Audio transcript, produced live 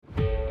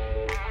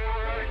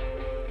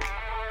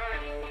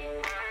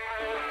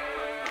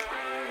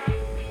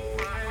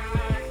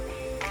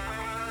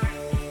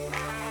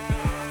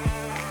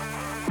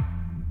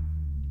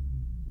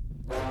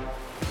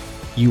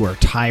You are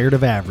tired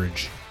of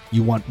average.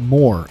 You want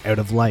more out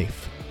of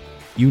life.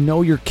 You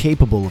know you're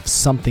capable of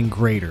something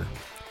greater.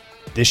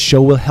 This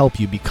show will help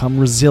you become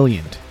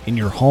resilient in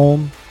your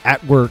home,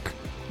 at work,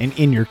 and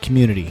in your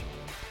community.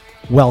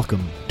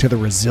 Welcome to the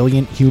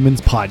Resilient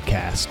Humans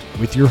Podcast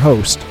with your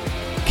host,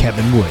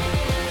 Kevin Wood.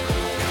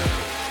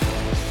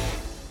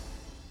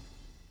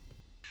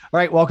 All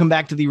right, welcome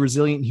back to the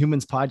Resilient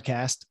Humans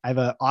Podcast. I have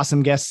an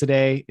awesome guest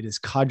today. It is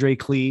Cadre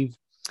Cleve.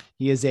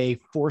 He is a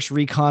Force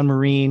Recon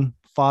Marine,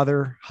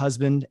 father,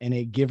 husband, and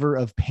a giver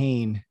of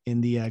pain in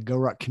the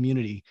GoRuck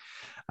community.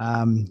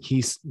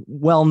 He's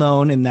well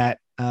known in that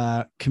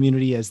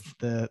community as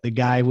the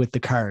guy with the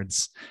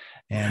cards.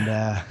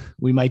 And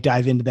we might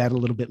dive into that a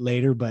little bit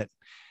later, but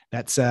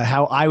that's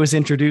how I was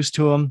introduced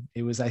to him.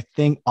 It was, I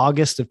think,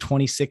 August of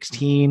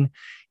 2016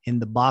 in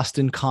the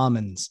Boston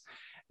Commons.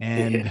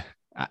 And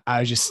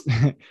I was just,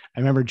 I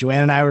remember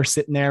Joanne and I were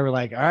sitting there. We're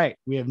like, all right,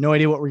 we have no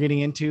idea what we're getting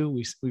into.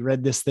 We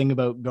read this thing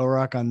about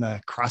GoRuck on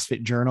the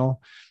CrossFit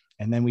Journal.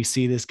 And then we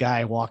see this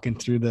guy walking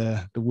through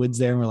the woods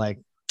there. And we're like,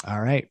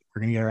 all right, we're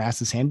going to get our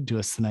asses handed to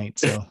us tonight.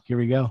 So here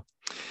we go.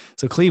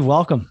 So Cleve,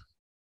 welcome.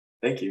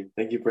 Thank you.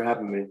 Thank you for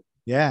having me.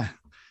 Yeah.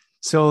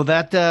 So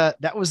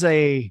that was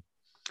a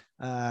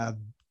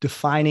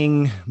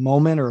defining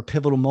moment or a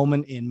pivotal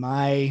moment in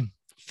my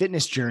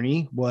fitness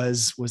journey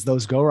was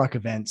those GoRuck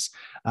events.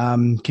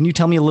 Can you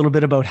tell me a little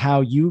bit about how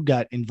you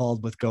got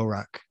involved with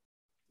GoRuck?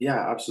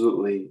 Yeah,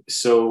 absolutely.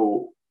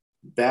 So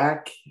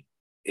back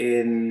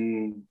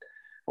in,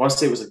 I want to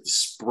say it was like the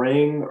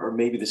spring or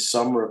maybe the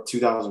summer of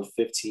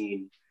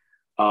 2015,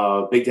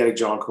 Big Daddy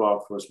John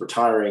Croft was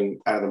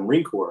retiring out of the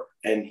Marine Corps,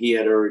 and he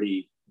had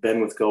already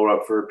been with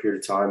GoRuck for a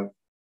period of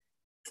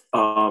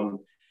time.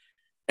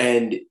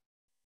 And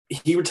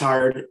he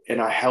retired,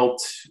 and I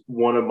helped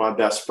one of my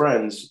best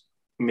friends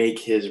make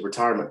his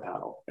retirement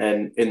paddle.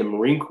 And in the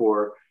Marine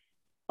Corps,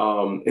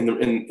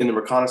 in the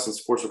reconnaissance,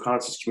 force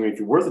reconnaissance community, if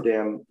you're worth a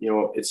damn,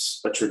 it's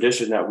a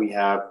tradition that we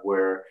have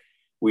where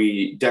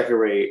we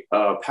decorate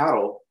a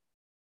paddle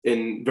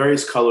in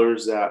various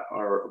colors that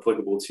are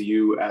applicable to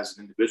you as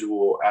an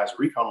individual, as a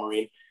recon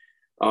Marine.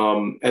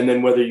 And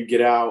then whether you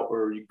get out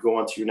or you go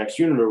on to your next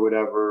unit or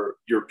whatever,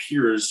 your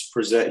peers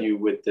present you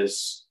with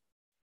this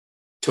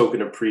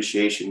token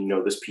appreciation,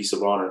 this piece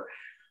of honor.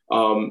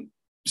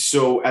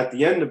 So at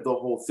the end of the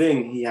whole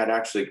thing, he had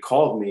actually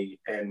called me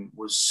and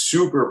was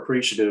super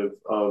appreciative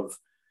of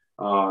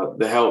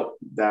the help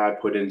that I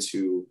put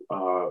into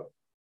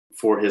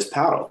for his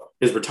paddle,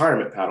 his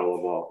retirement paddle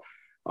of all.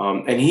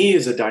 And he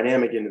is a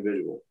dynamic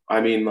individual.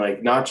 I mean,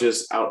 like, not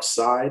just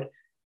outside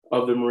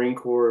of the Marine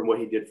Corps and what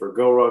he did for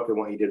GoRuck and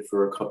what he did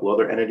for a couple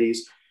other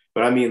entities,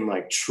 but I mean,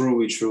 like,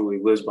 truly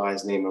lives by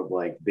his name of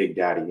like Big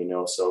Daddy,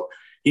 So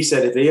he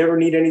said, if they ever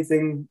need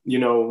anything,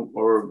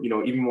 or,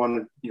 even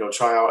want to,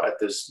 try out at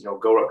this,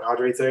 GoRuck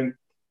Cadre thing,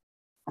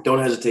 don't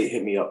hesitate,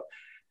 hit me up.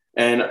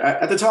 And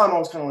at the time I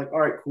was kind of like, all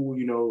right, cool.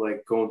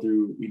 Like going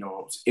through, I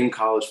was in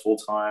college full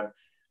time,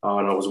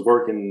 and I was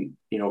working,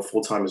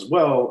 full time as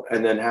well.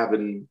 And then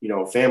having,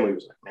 a family,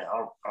 was like, man,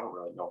 I don't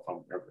really know if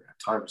I'm ever gonna have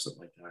time for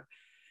something like that.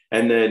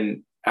 And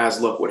then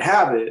as luck would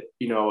have it,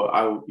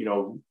 I,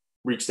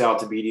 reached out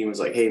to BD and was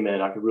like, hey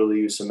man, I could really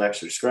use some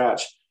extra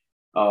scratch.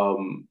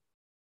 And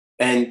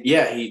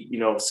yeah, he,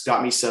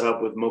 got me set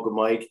up with Mocha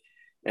Mike.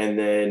 And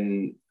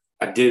then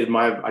I did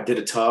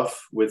a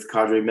tough with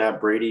Cadre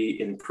Matt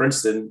Brady in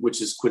Princeton,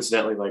 which is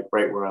coincidentally like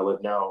right where I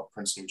live now,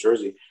 Princeton, New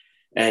Jersey.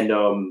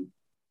 And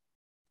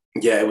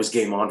yeah, it was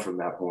game on from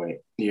that point.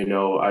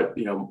 I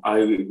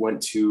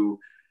went to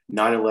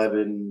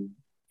 9/11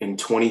 in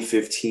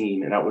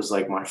 2015, and that was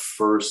like my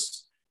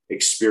first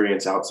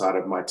experience outside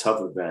of my tough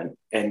event.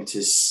 And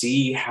to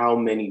see how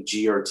many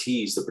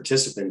GRTs the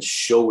participants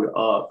showed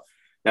up.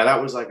 Now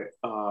that was like,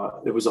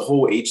 it was a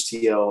whole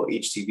HTL,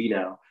 HTV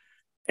now.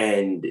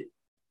 And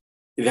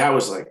that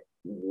was like,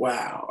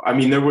 wow. I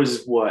mean, there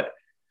was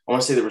I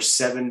want to say there were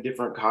 7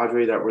 different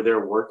cadre that were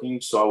there working.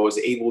 So I was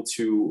able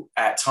to,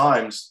 at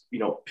times,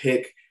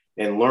 pick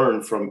and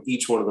learn from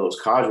each one of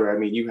those cadre. I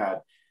mean, you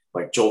had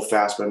like Joel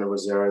Fassbender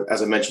was there.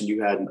 As I mentioned,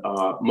 you had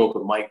Mocha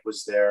Mike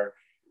was there.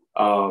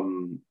 I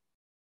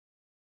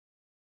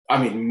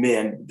mean,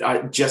 man,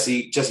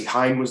 Jesse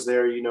Hine was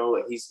there,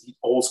 like he's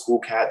old school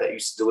cat that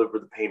used to deliver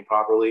the pain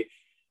properly.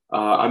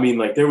 I mean,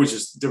 like there was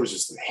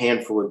just a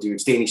handful of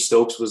dudes. Danny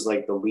Stokes was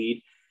like the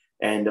lead.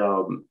 And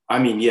I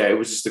mean, yeah, it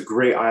was just a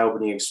great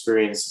eye-opening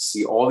experience to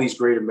see all these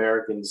great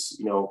Americans,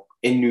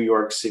 in New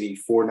York City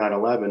for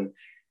 9/11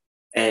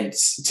 and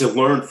to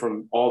learn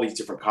from all these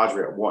different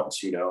cadre at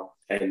once,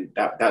 and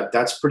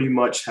that's pretty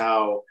much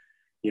how,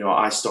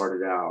 I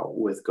started out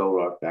with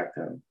GoRuck back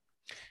then.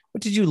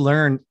 What did you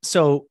learn?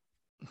 So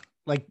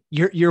like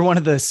you're one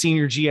of the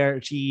senior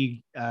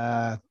GRT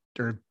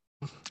or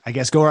I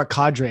guess GoRuck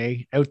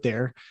cadre out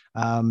there.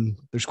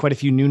 There's quite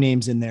a few new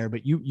names in there,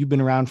 but you've been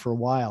around for a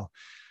while.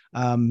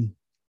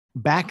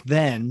 Back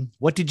then,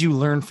 what did you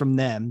learn from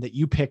them that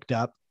you picked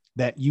up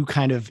that you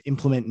kind of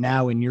implement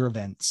now in your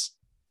events?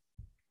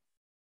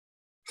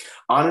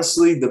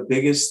 Honestly, the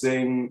biggest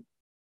thing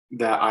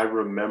that I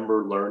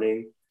remember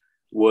learning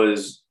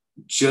was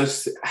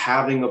just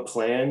having a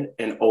plan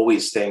and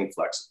always staying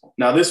flexible.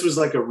 Now, this was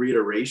like a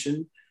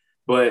reiteration,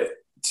 but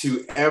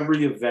to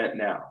every event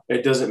now,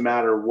 it doesn't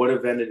matter what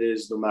event it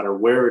is, no matter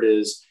where it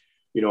is,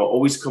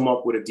 always come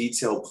up with a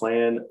detailed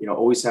plan,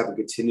 always have a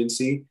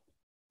contingency,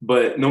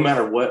 but no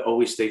matter what,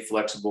 always stay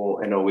flexible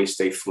and always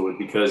stay fluid,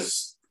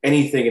 because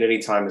anything at any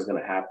time is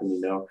going to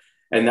happen,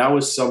 and that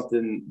was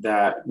something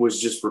that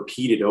was just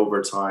repeated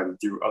over time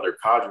through other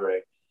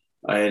cadre.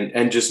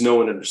 And just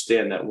know and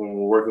understand that when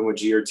we're working with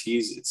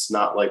GRTs, it's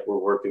not like we're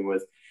working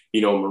with,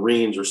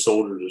 Marines or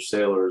soldiers or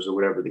sailors or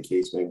whatever the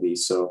case may be.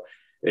 So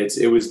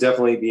it was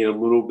definitely being a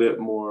little bit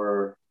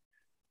more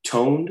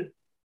toned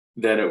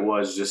than it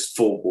was just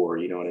full bore.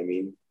 You know what I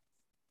mean?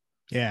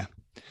 Yeah.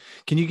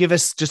 Can you give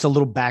us just a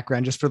little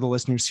background just for the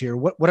listeners here?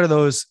 What are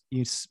those?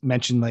 You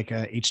mentioned like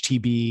a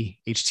HTB,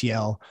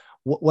 HTL.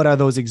 What are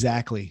those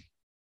exactly?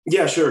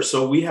 Yeah, sure.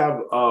 So we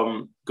have,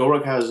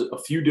 GORUCK has a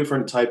few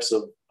different types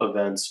of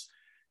events,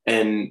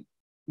 and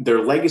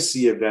their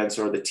legacy events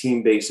are the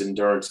team-based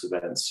endurance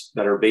events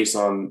that are based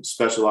on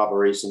special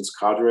operations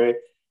cadre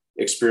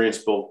experience,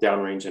 both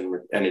downrange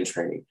and in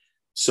training.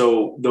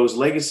 So those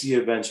legacy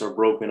events are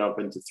broken up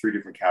into three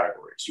different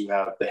categories. You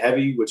have the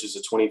heavy, which is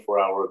a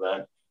 24-hour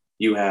event.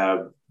 You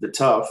have the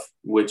tough,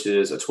 which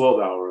is a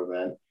 12-hour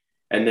event.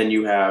 And then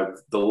you have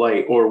the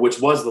light, or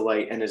which was the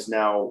light and is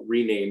now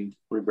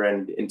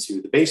rebranded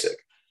into the basic,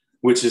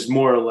 which is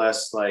more or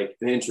less like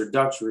an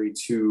introductory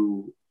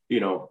to,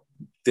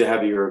 the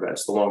heavier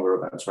events, the longer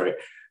events, right?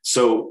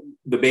 So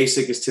the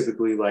basic is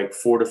typically like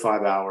 4 to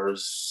 5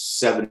 hours,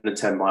 7 to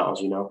 10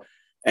 miles,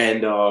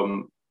 and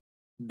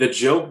the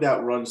joke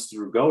that runs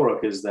through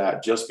GORUCK is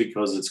that just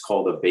because it's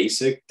called a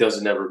basic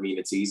doesn't ever mean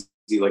it's easy.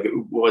 Like it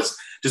was,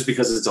 just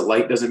because it's a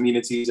light doesn't mean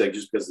it's easy. Like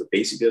just because the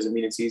basic doesn't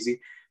mean it's easy.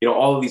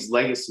 All of these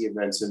legacy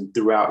events and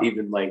throughout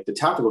even like the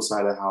tactical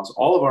side of the house,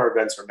 all of our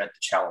events are meant to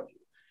challenge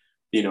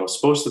you.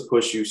 Supposed to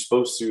push you,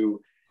 supposed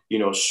to,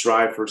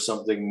 strive for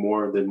something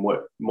more than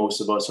what most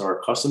of us are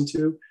accustomed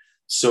to.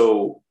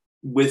 So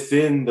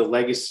within the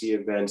legacy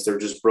events, they're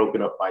just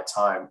broken up by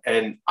time.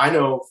 And I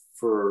know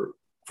for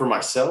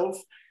myself,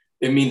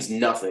 it means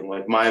nothing.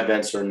 Like my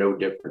events are no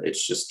different.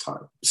 It's just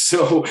time.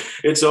 So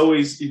it's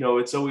always,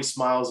 it's always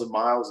smiles and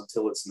miles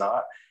until it's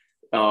not.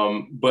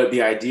 But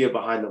the idea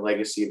behind the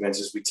legacy events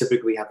is we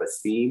typically have a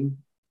theme,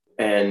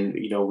 and,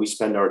 we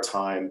spend our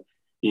time,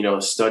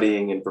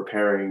 studying and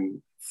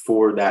preparing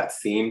for that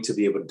theme to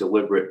be able to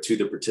deliver it to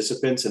the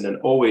participants, and then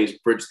always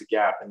bridge the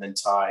gap and then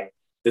tie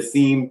the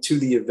theme to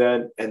the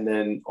event, and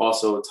then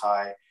also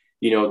tie,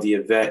 the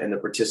event and the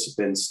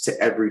participants to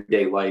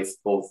everyday life,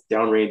 both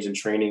downrange and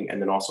training,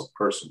 and then also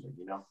personally,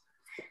 And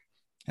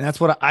that's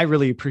what I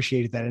really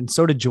appreciated that. And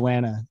so did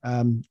Joanna.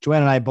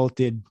 Joanna and I both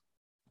did,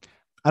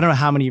 I don't know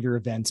how many of your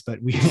events, but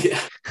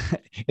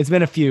it's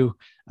been a few.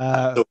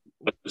 So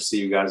to see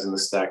you guys in the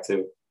stack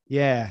too.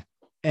 Yeah.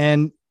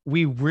 And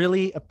we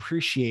really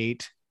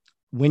appreciate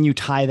when you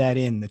tie that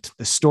in,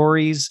 the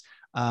stories,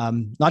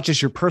 not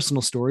just your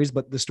personal stories,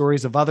 but the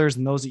stories of others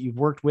and those that you've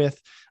worked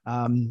with,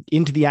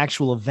 into the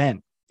actual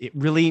event. It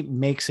really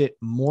makes it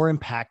more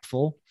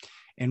impactful.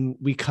 And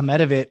we come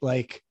out of it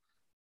like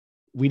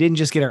we didn't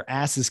just get our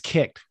asses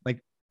kicked.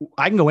 Like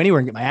I can go anywhere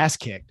and get my ass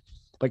kicked,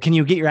 but can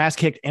you get your ass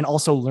kicked and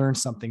also learn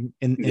something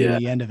in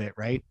the end of it?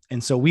 Right.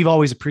 And so we've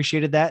always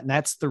appreciated that. And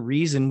that's the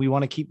reason we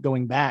want to keep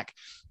going back,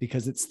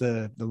 because it's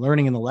the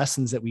learning and the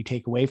lessons that we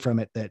take away from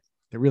it that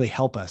really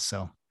help us.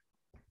 So,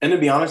 and to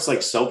be honest,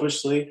 like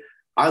selfishly,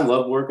 I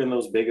love working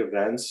those big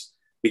events,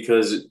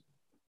 because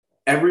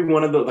every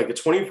one of the, like a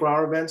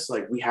 24-hour events,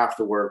 like we have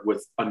to work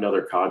with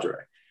another cadre.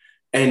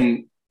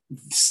 And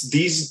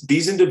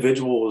these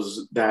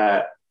individuals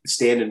that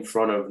stand in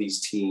front of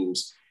these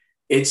teams,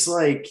 it's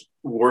like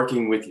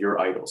working with your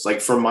idols.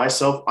 Like for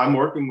myself, I'm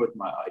working with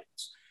my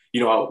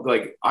idols.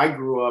 Like I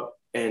grew up,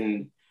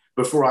 and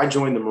before I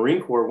joined the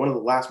Marine Corps, one of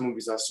the last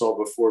movies I saw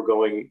before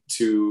going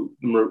to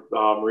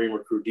Marine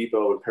Recruit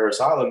Depot in Paris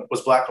Island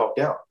was Black Hawk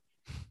Down.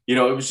 It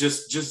was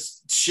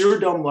just sheer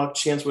dumb luck.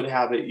 Chance would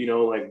have it,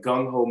 like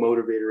gung-ho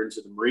motivator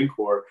into the Marine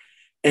Corps.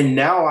 And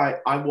now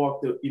I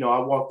walk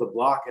the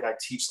block, and I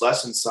teach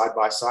lessons side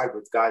by side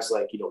with guys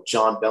like,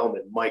 John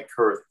Bellman, Mike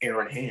Kurth,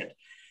 Aaron Hand,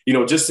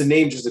 just to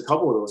name just a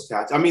couple of those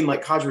cats. I mean,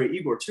 like Cadre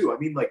Igor too. I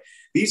mean, like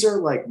these are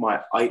like my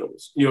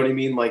idols. You know what I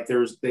mean? Like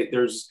there's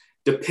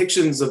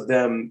depictions of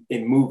them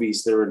in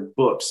movies, they're in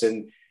books,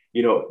 and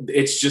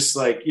it's just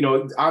like,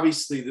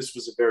 obviously this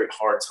was a very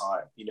hard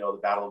time, the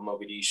Battle of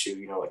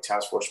Mogadishu, like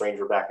Task Force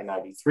Ranger back in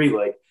 93,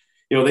 like,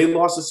 they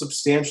lost a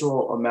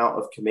substantial amount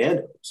of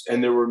commandos,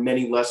 and there were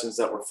many lessons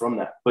that were from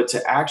that. But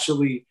to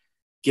actually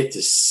get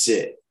to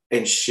sit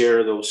and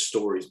share those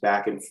stories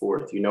back and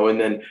forth,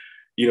 and then,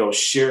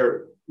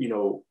 share,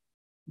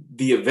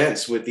 the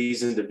events with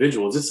these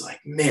individuals, it's like,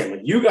 man,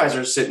 like you guys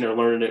are sitting there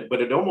learning it,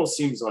 but it almost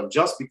seems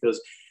unjust,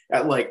 because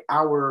at like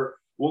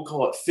we'll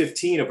call it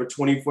 15 of a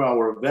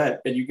 24-hour event,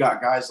 and you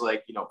got guys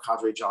like,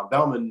 Cadre John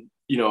Bellman,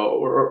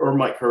 or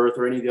Mike Kurth,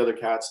 or any of the other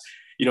cats,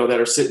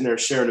 that are sitting there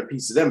sharing a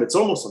piece of them. It's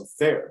almost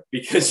unfair,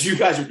 because you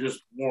guys are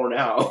just worn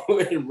out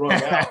and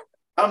run out.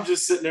 I'm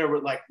just sitting there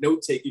with like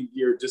note-taking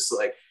gear, just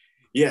like,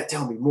 yeah,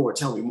 tell me more,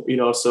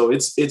 so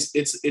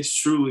it's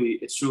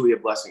truly a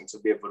blessing to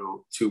be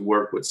able to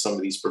work with some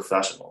of these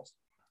professionals.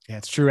 Yeah,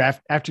 it's true.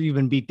 After you've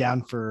been beat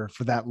down for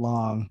that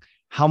long,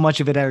 how much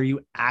of it are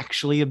you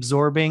actually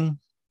absorbing?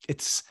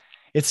 It's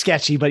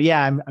sketchy, but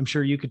yeah, I'm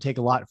sure you could take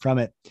a lot from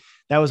it.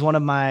 That was one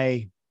of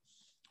my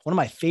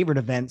favorite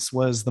events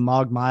was the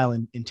Mog Mile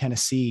in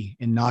Tennessee,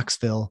 in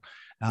Knoxville.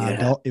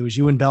 It was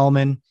you and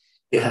Bellman.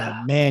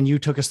 Yeah. Man, you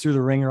took us through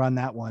the ringer on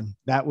that one.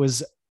 That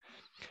was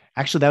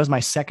my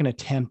second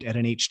attempt at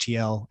an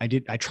HTL.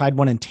 I tried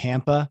one in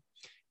Tampa,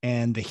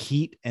 and the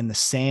heat and the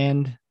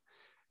sand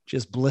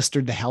just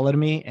blistered the hell out of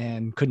me,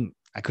 and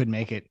I couldn't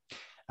make it.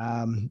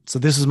 So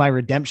this was my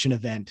redemption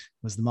event,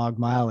 was the Mog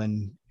Mile,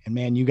 and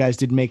man, you guys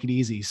didn't make it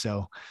easy.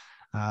 So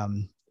I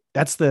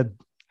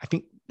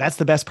think that's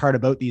the best part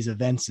about these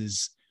events,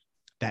 is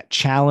that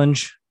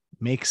challenge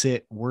makes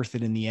it worth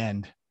it in the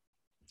end.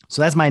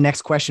 So that's my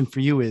next question for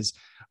you is,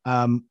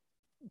 I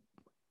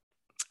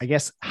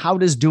guess, how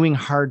does doing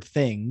hard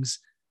things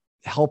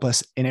help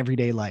us in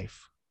everyday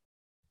life?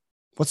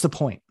 What's the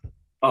point?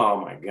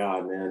 Oh my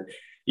God, man.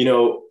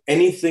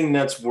 Anything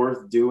that's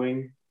worth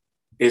doing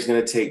is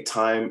going to take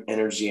time,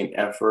 energy, and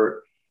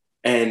effort.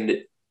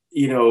 And,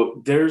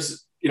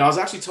 I was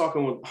actually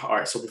talking with, all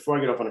right, so before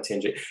I get off on a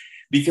tangent,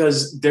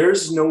 because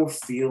there's no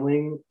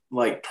feeling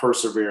like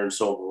perseverance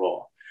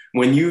overall.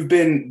 When you've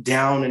been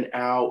down and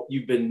out,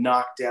 you've been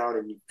knocked down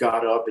and you've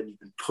got up and you've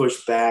been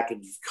pushed back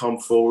and you've come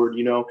forward,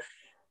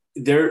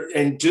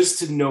 and just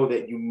to know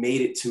that you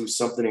made it to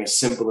something as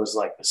simple as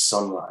like the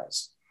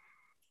sunrise,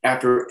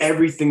 after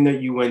everything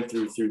that you went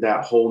through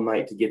that whole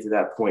night to get to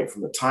that point,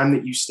 from the time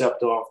that you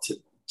stepped off to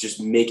just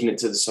making it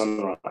to the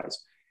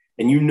sunrise.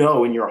 And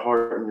in your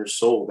heart and your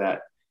soul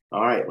that,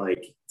 all right,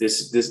 like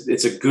this,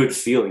 it's a good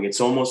feeling.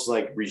 It's almost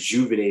like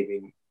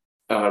rejuvenating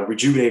and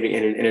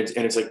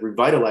it's like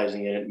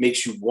revitalizing, and it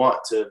makes you want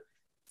to.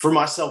 For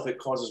myself, it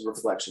causes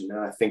reflection.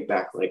 Now I think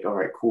back, like, all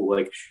right, cool.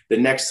 Like the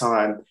next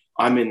time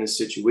I'm in this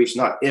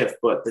situation, not if,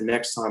 but the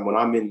next time when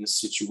I'm in this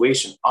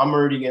situation, I'm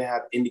already going to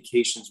have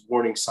indications,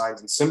 warning signs,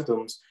 and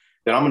symptoms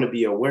that I'm going to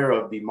be aware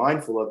of, be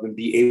mindful of, and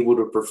be able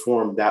to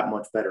perform that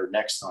much better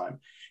next time.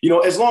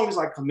 As long as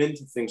I come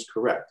into things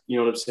correct, you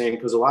know what I'm saying?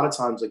 Because a lot of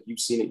times, like you've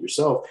seen it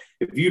yourself,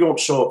 if you don't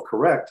show up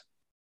correct,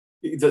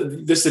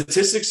 the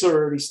statistics are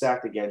already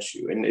stacked against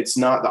you, and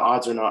the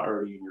odds are not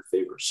already in your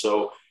favor.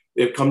 So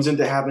it comes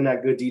into having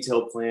that good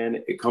detailed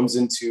plan. It comes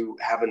into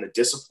having the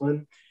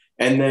discipline,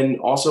 and then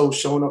also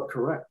showing up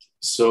correct.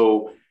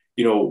 So,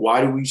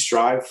 why do we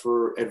strive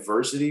for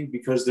adversity?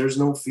 Because there's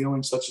no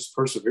feeling such as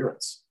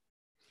perseverance.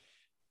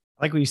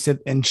 Like what you said,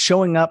 and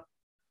showing up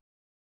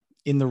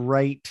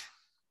right,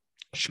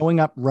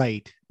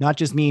 not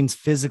just means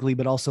physically,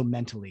 but also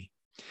mentally.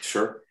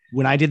 Sure.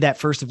 When I did that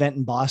first event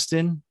in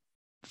Boston,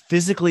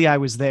 physically, I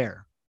was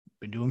there.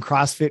 Been doing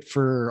CrossFit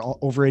for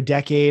over a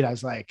decade. I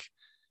was like,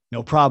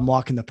 no problem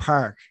walking the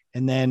park.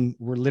 And then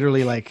we're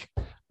literally like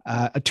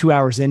 2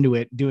 hours into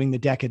it, doing the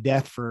deck of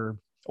death for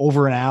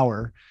over an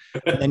hour.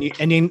 And then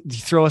you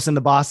throw us in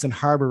the Boston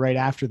Harbor right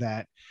after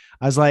that.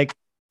 I was like,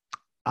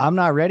 I'm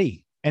not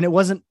ready. And it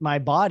wasn't my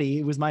body,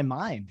 it was my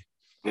mind.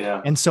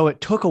 Yeah. And so it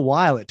took a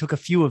while. It took a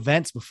few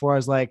events before I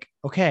was like,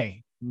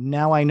 okay,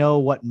 now I know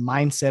what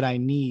mindset I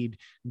need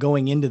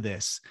going into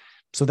this.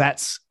 So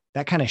that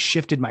kind of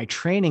shifted my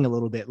training a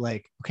little bit.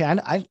 Like, okay,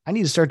 I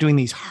need to start doing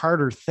these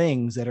harder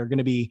things that are going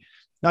to be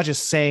not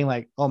just saying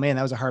like, oh man,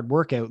 that was a hard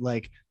workout.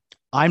 Like,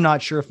 I'm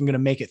not sure if I'm going to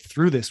make it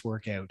through this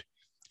workout.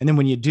 And then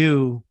when you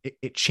do,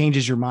 it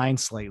changes your mind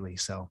slightly.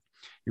 So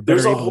you're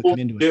better able to come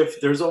into it.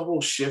 There's a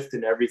whole shift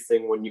in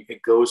everything when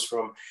it goes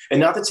from,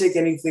 and not to take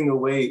anything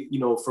away,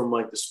 from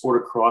like the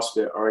sport of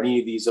CrossFit or any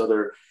of these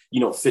other,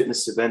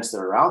 fitness events that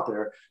are out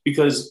there,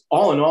 because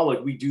all in all,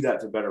 like we do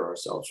that to better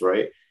ourselves.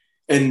 Right.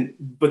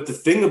 But the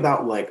thing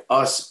about like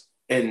us,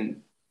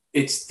 and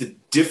it's the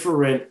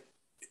different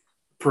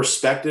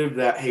perspective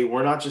that, hey,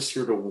 we're not just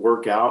here to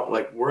work out.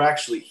 Like we're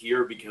actually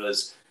here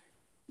because,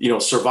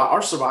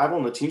 our survival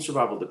and the team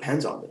survival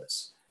depends on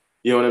this.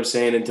 You know what I'm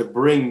saying? And to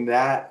bring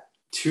that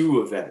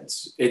to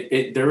events,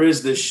 there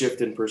is this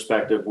shift in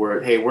perspective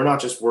where, hey, we're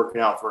not just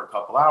working out for a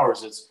couple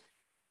hours. It's,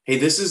 hey,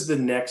 this is the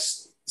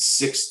next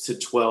 6 to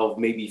 12,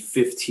 maybe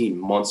 15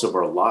 months of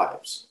our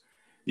lives,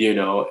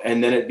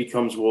 and then it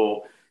becomes,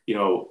 well,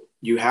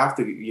 you have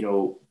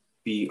to,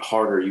 be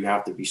harder. You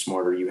have to be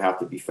smarter. You have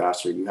to be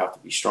faster. You have to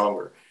be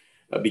stronger,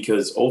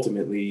 because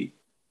ultimately,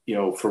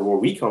 for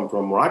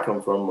where I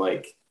come from,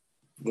 like,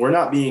 we're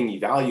not being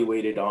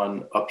evaluated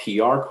on a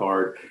PR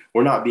card.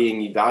 We're not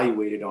being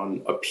evaluated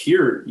on a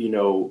peer,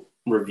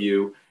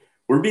 review.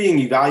 We're being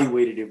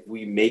evaluated if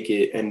we make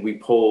it and we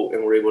pull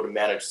and we're able to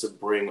manage to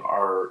bring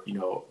our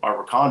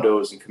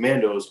condos and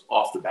commandos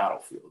off the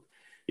battlefield.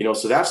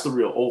 So that's the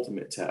real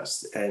ultimate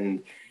test.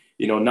 And,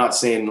 not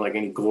saying like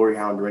any glory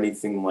hound or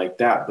anything like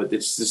that, but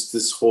it's just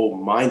this whole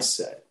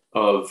mindset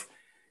of,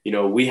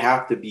 we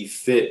have to be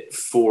fit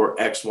for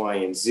X, Y,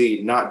 and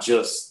Z, not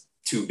just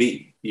to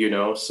be,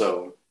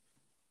 so.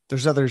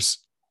 There's others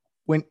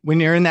when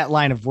you're in that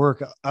line of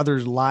work,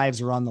 others'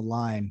 lives are on the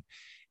line.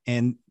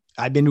 And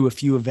I've been to a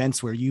few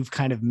events where you've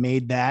kind of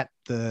made that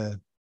the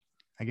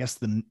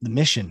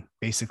mission,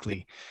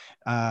 basically.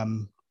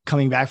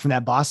 Coming back from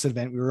that Boston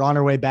event, we were on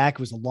our way back. It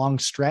was a long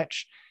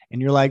stretch.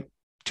 And you're like,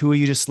 two of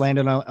you just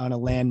landed on a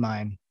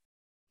landmine,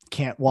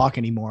 can't walk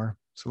anymore.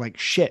 So like,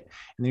 shit.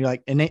 And then you're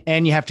like,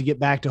 and you have to get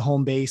back to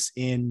home base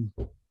in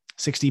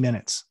 60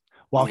 minutes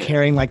while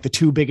carrying like the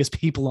two biggest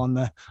people on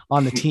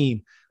the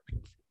team.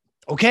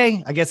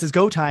 Okay, I guess it's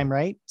go time,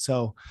 right?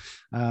 So,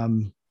 I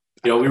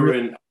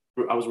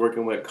was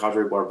working with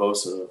Cadre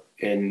Barbosa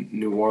in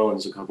New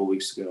Orleans a couple of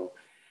weeks ago,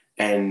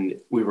 and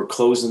we were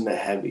closing the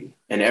heavy,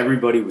 and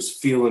everybody was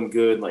feeling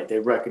good. Like they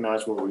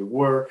recognized where we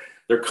were.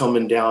 They're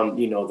coming down,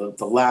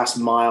 the last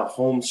mile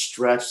home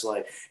stretch.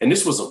 And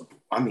this was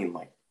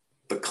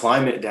the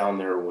climate down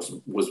there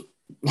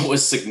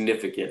was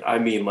significant. I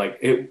mean, like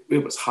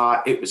it was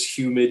hot, it was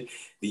humid.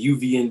 The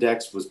UV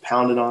index was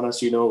pounding on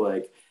us,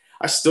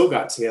 I still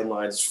got tan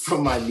lines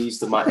from my knees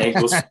to my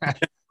ankles.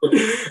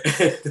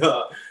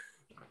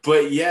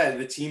 But yeah,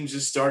 the team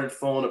just started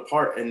falling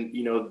apart, and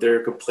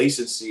their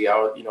complacency.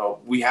 I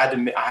had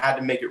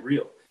to make it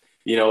real.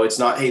 It's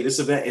not, hey, this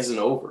event isn't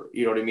over.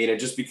 You know what I mean? And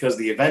just because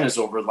the event is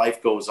over,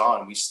 life goes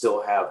on. We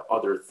still have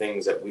other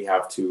things that we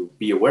have to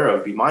be aware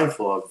of, be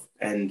mindful of,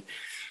 and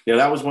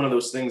that was one of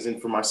those things.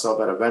 And for myself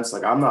at events,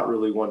 like I'm not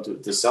really one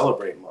to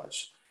celebrate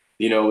much.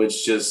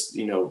 It's just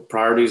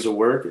priorities of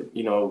work.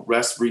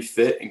 Rest,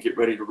 refit, and get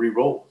ready to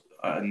re-roll.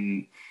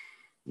 And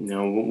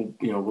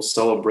we'll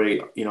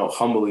celebrate,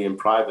 humbly in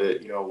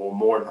private, we'll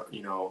mourn,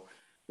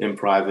 in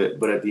private,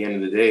 but at the end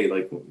of the day,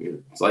 like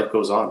life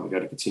goes on, we got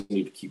to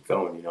continue to keep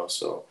going,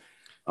 So,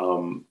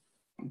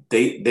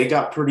 they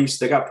got pretty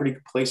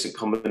complacent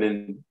coming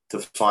in to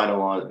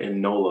final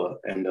in NOLA.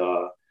 And,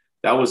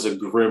 that was a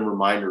grim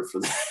reminder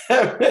for them.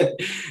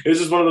 It was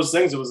just one of those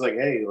things. It was like,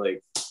 hey,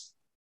 like,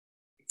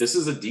 this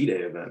is a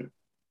D-Day event.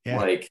 Yeah.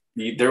 Like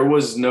there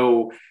was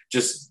no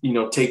just,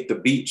 take the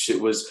beach. It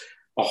was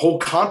a whole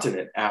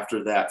continent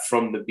after that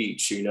from the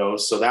beach,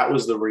 so that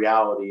was the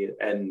reality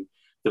and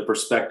the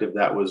perspective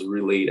that was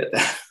relayed at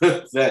that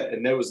event.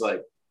 And it was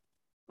like,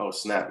 oh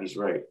snap, he's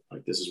right.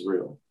 Like this is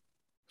real.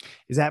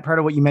 Is that part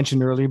of what you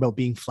mentioned earlier about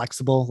being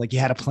flexible? Like you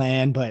had a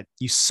plan, but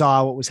you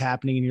saw what was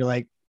happening and you're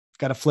like,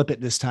 got to flip it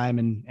this time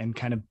and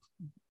kind of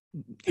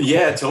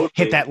totally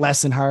hit that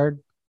lesson hard.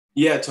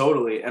 Yeah,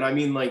 totally. And I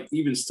mean, like,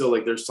 even still,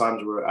 like there's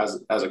times where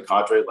as a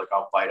cadre, like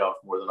I'll bite off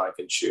more than I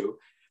can chew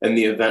and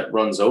the event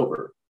runs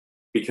over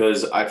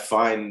because I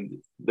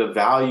find the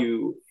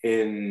value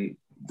in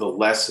the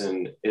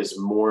lesson is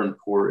more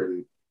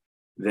important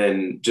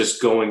than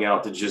just going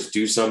out to just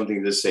do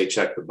something to say,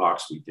 check the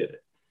box, we did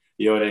it.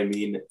 You know what I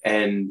mean?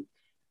 And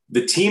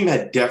the team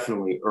had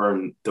definitely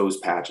earned those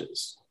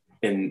patches.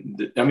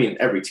 And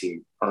every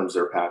team earns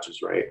their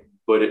patches, right?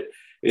 But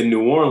in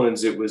New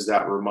Orleans, it was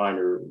that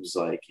reminder. It was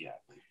like,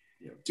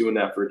 doing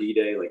that for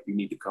D-Day, like you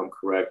need to come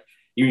correct.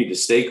 You need to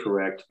stay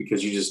correct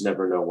because you just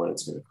never know when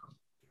it's going to come.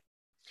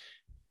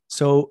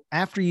 So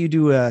after you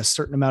do a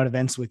certain amount of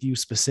events with you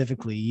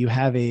specifically, you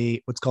have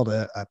what's called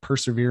a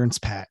perseverance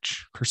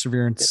patch,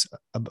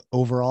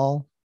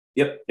 overall.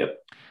 Yep.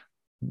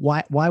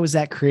 Why was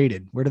that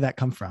created? Where did that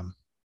come from?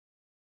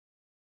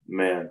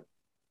 Man.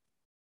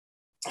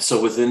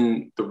 So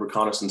within the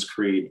Reconnaissance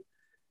Creed,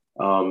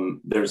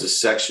 there's a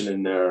section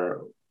in there,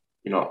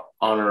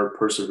 honor,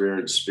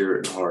 perseverance,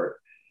 spirit, and heart.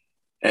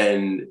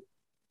 And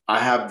I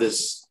have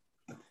this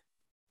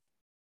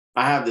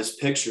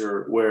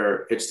picture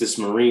where it's this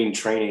Marine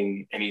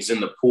training and he's in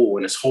the pool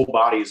and his whole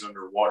body is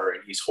underwater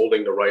and he's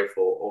holding the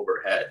rifle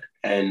overhead.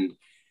 And,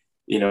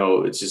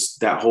 it's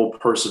just that whole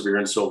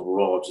perseverance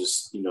overall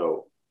just,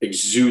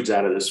 exudes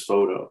out of this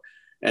photo.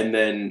 And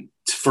then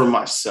for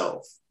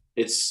myself,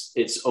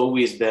 it's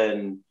always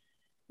been,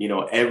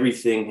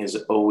 everything has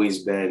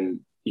always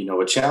been,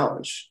 a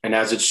challenge, and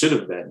as it should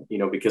have been,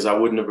 because I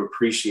wouldn't have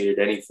appreciated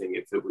anything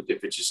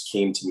if it just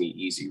came to me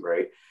easy.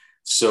 Right.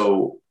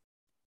 So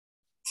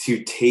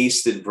to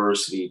taste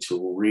adversity,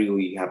 to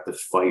really have to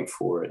fight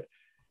for it.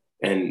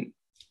 And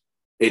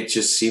it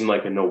just seemed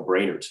like a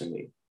no-brainer to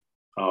me.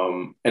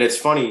 And it's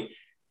funny,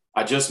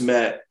 I just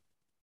met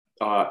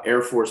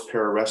Air Force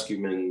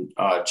pararescueman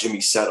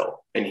Jimmy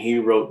Settle, and he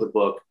wrote the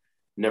book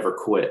Never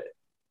Quit.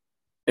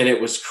 And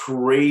it was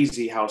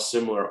crazy how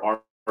similar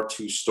our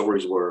two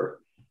stories were.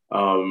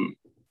 And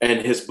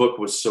his book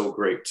was so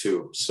great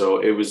too. So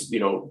it was,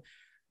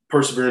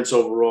 perseverance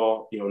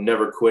overall,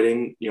 never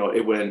quitting,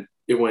 it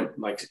went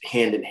like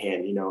hand in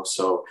hand,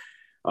 so,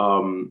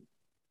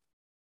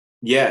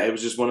 it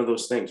was just one of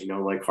those things,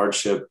 like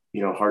hardship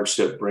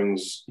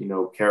brings,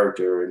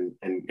 character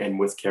and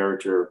with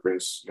character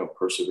brings,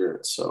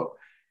 perseverance. So,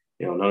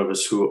 none of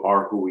us who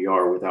we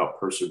are without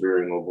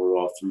persevering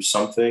overall through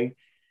something.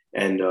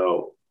 And,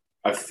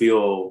 I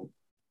feel,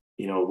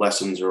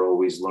 lessons are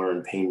always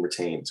learned, pain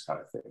retains kind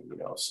of thing,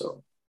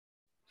 so.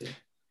 Yeah.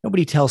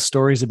 Nobody tells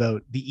stories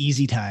about the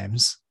easy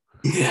times.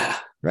 Yeah.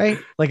 Right.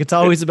 Like it's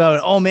always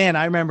about, oh man,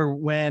 I remember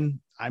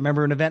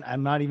an event.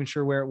 I'm not even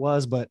sure where it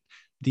was, but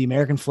the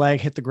American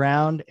flag hit the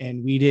ground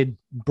and we did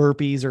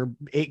burpees or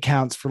 8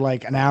 counts for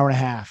like an hour and a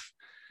half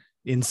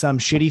in some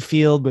shitty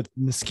field with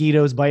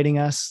mosquitoes biting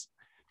us.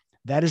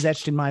 That is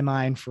etched in my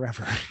mind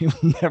forever. It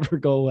will never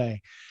go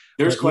away.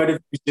 There's quite a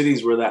few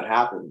cities where that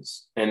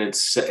happens. And it's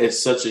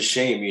such a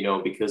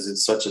shame, because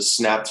it's such a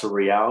snap to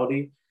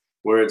reality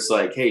where it's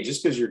like, hey,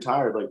 just because you're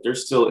tired, like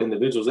there's still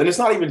individuals. And it's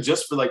not even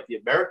just for like the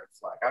American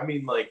flag. I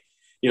mean, like,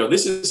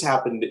 this has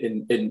happened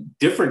in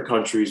different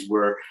countries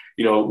where,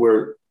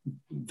 where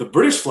the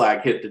British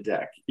flag hit the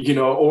deck,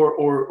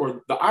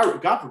 or the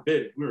Irish, God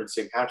forbid, we were in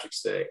St.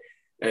 Patrick's Day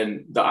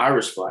and the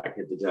Irish flag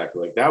hit the deck.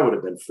 Like that would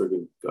have been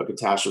friggin' a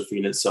catastrophe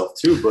in itself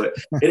too, but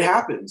it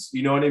happens,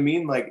 you know what I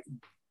mean? Like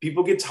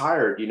people get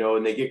tired,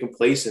 and they get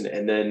complacent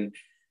and then,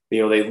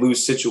 they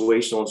lose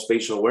situational and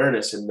spatial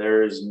awareness and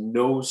there is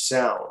no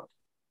sound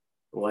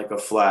like a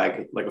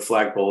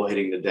flagpole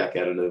hitting the deck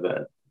at an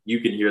event.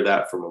 You can hear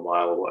that from a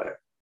mile away.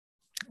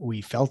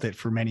 We felt it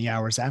for many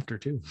hours after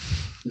too.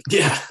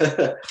 Yeah.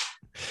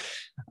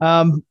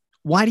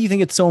 Why do you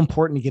think it's so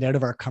important to get out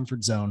of our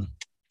comfort zone?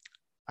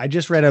 I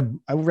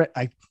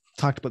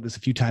talked about this a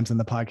few times on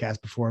the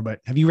podcast before, but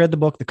have you read the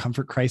book, The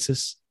Comfort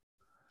Crisis?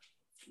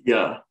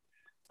 Yeah.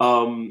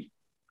 I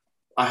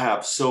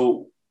have.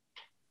 So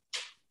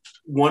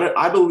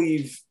I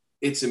believe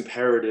it's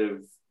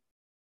imperative.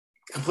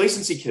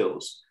 Complacency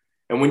kills.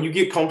 And when you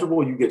get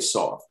comfortable, you get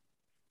soft.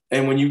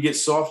 And when you get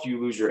soft, you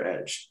lose your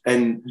edge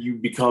and you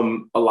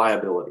become a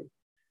liability.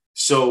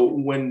 So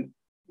in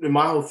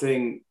my whole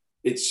thing,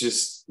 it's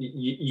just,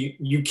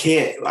 you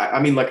can't, I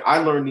mean, like I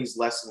learned these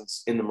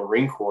lessons in the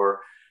Marine Corps,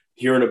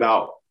 hearing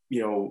about,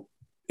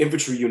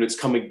 infantry units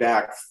coming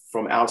back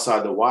from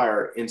outside the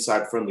wire,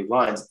 inside friendly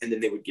lines, and then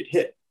they would get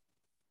hit.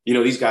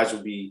 These guys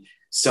would be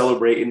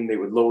celebrating, they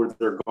would lower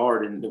their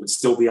guard and they would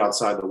still be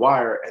outside the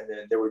wire. And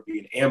then there would be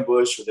an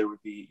ambush or there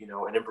would be,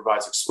 an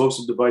improvised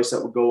explosive device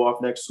that would go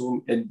off next to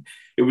them. And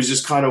it was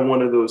just kind of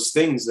one of those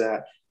things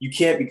that you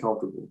can't be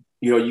comfortable.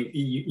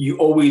 You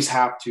always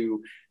have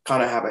to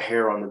kind of have a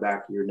hair on the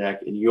back of your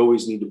neck and you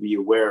always need to be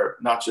aware,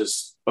 not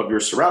just of your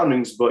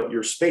surroundings, but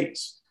your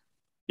space,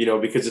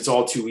 because it's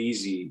all too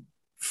easy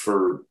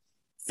for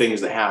things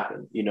that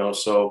happen,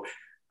 so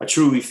I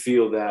truly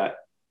feel that,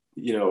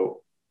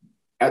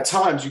 at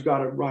times you got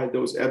to ride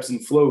those ebbs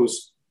and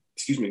flows,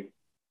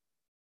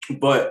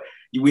 but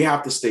we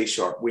have to stay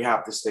sharp. We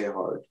have to stay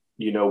hard.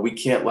 We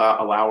can't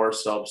allow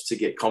ourselves to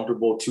get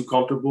too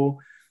comfortable,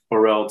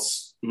 or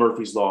else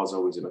Murphy's Law is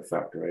always in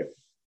effect, right?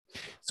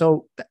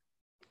 So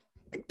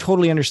I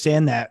totally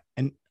understand that.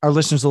 And our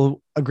listeners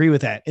will agree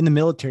with that. In the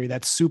military,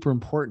 that's super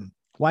important.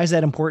 Why is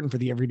that important for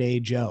the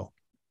everyday Joe?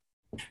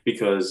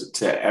 Because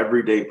to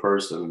everyday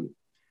person,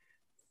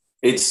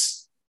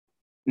 it's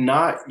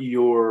not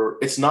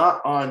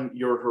on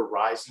your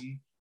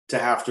horizon to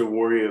have to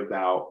worry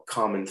about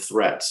common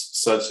threats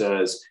such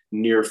as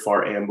near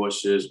far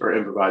ambushes or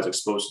improvised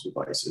explosive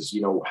devices.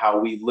 How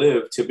we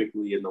live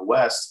typically in the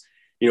West,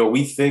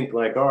 we think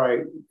like, all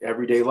right,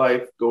 everyday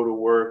life, go to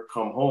work,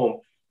 come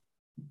home.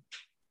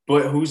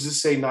 But who's to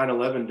say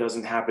 9/11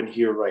 doesn't happen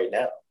here right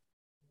now?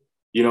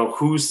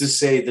 Who's to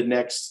say the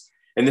next,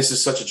 and this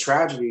is such a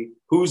tragedy,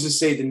 who's to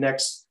say the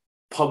next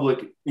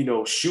public,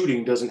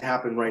 shooting doesn't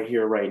happen right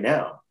here, right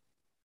now,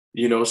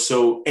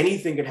 so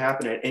anything can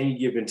happen at any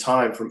given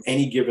time from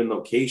any given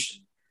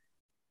location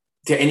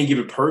to any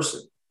given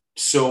person.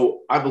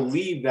 So I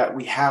believe that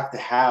we have to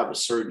have a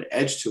certain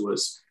edge to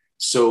us.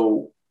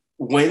 So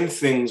when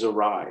things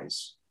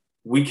arise,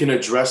 we can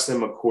address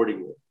them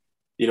accordingly.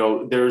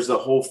 There's the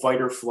whole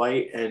fight or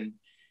flight, and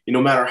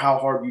no matter how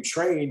hard you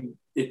train,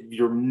 if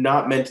you're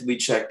not mentally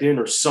checked in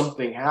or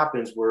something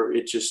happens where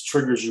it just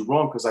triggers you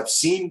wrong, because I've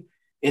seen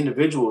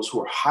individuals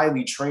who are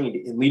highly trained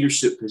in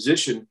leadership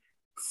position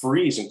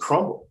freeze and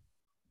crumble.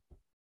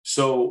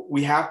 So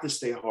we have to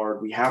stay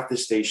hard. We have to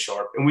stay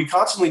sharp, and we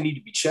constantly need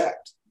to be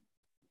checked.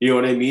 You know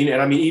what I mean?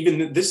 And I mean,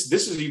 even this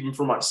is even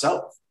for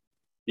myself.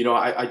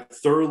 I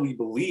thoroughly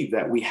believe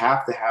that we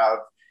have to have,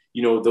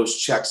 those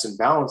checks and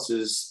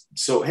balances.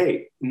 So,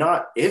 hey,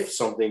 not if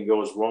something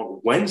goes wrong,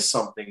 when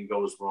something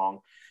goes wrong,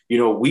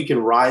 we can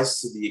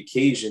rise to the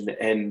occasion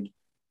and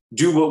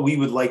do what we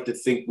would like to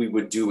think we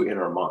would do in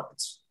our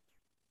minds.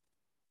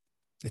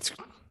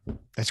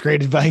 That's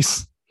great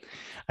advice.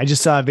 I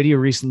just saw a video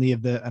recently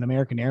of an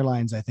American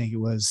Airlines, I think it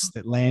was,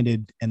 that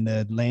landed and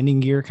the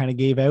landing gear kind of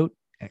gave out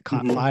and it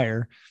caught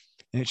fire,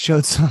 and it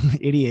showed some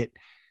idiot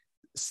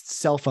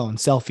cell phone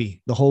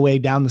selfie the whole way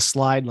down the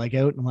slide, like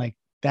out. I'm like,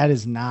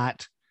 that's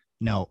not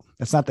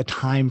the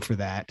time for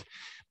that.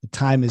 The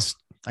time is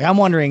like, I'm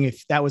wondering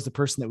if that was the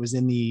person that was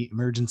in the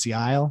emergency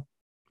aisle.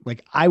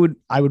 Like I would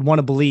want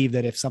to believe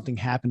that if something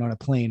happened on a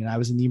plane and I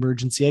was in the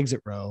emergency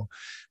exit row,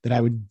 that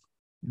I would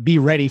be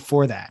ready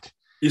for that.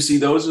 You see,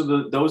 those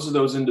are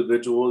those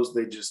individuals.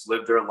 They just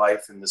live their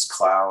life in this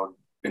cloud,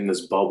 in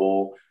this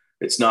bubble.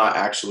 It's not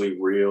actually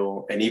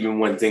real. And even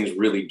when things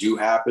really do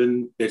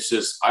happen, it's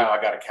just, I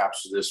got to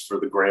capture this for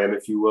the gram,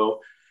 if you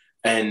will.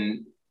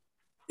 And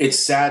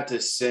it's sad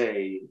to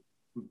say,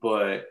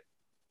 but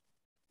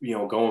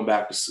going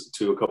back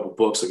to a couple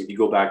books, like if you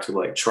go back to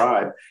like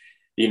Tribe,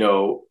 you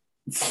know,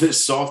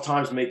 soft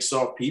times make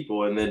soft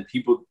people. And then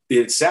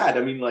it's sad.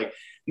 I mean, like,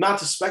 not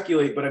to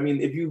speculate, but I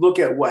mean, if you look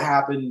at what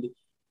happened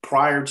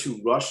prior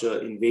to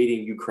Russia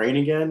invading Ukraine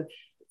again,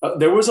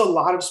 there was a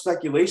lot of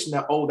speculation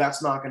that, oh,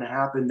 that's not going to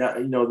happen, that,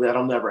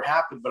 that'll never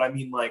happen. But I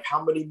mean, like,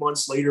 how many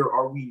months later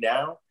are we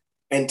now?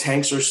 And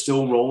tanks are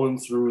still rolling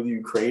through the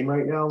Ukraine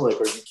right now. Like,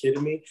 are you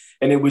kidding me?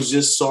 And it was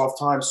just soft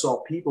times,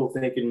 soft people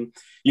thinking,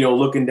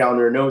 looking down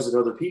their nose at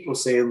other people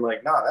saying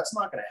like, nah, that's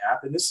not going to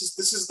happen. This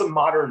is the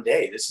modern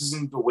day. This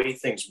isn't the way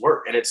things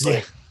work. And it's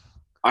like,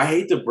 I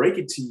hate to break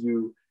it to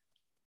you,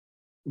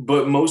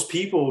 but most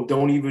people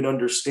don't even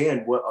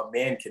understand what a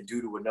man can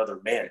do to another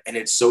man. And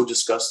it's so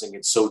disgusting.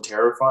 It's so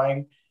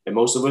terrifying. And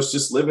most of us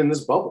just live in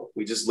this bubble.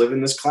 We just live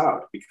in this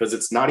cloud because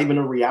it's not even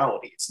a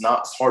reality. It's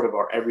not part of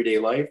our everyday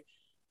life.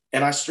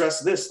 And I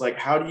stress this, like,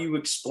 how do you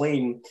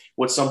explain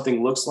what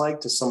something looks like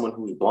to someone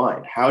who's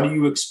blind? How do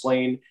you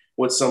explain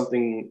what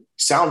something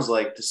sounds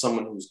like to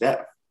someone who's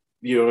deaf?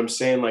 You know what I'm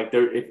saying? Like,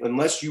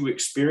 unless you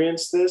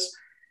experience this,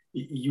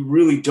 you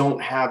really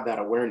don't have that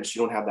awareness.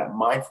 You don't have that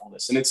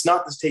mindfulness. And it's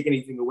not to take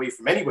anything away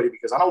from anybody,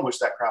 because I don't wish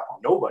that crap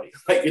on nobody.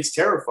 Like, it's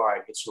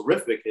terrifying. It's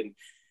horrific. And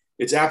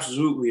it's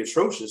absolutely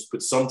atrocious.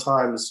 But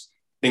sometimes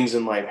things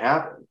in life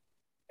happen.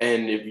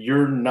 And if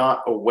you're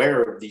not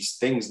aware of these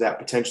things that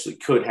potentially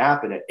could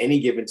happen at any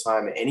given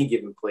time, at any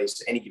given place,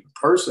 to any given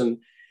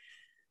person,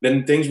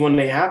 then things, when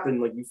they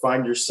happen, like, you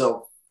find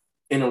yourself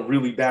in a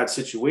really bad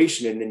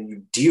situation, and then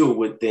you deal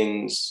with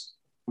things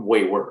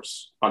way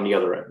worse on the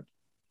other end.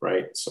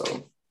 Right.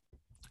 So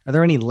are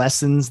there any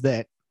lessons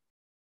that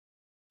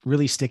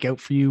really stick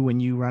out for you when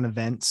you run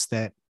events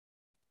that,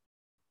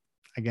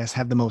 I guess,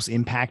 have the most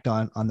impact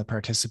on the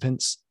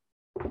participants?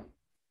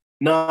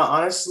 No,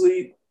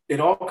 honestly, it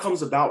all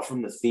comes about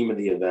from the theme of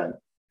the event.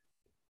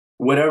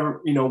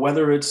 Whatever,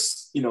 whether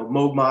it's,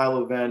 Moog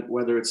Mile event,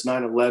 whether it's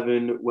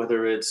 9/11,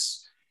 whether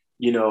it's,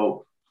 D-Day,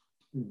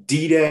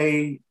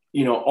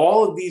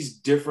 all of these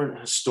different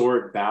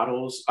historic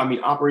battles. I mean,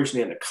 Operation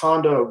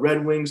Anaconda,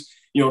 Red Wings,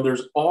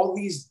 there's all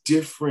these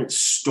different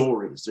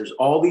stories. There's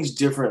all these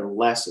different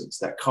lessons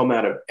that come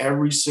out of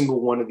every single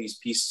one of these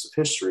pieces of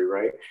history,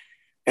 right?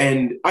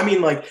 And I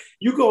mean, like,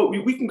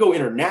 we can go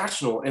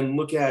international and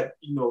look at,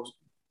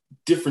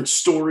 different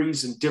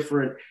stories and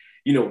different,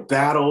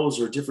 battles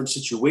or different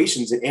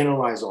situations, and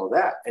analyze all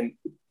that.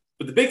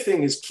 But the big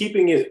thing is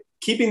keeping the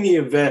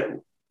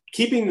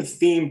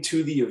theme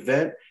to the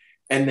event,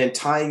 and then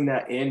tying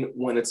that in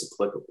when it's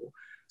applicable.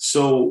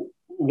 So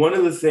one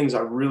of the things I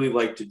really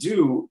like to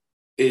do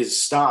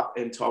is stop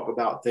and talk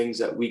about things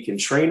that we can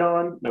train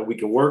on, that we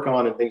can work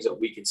on, and things that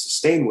we can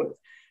sustain with,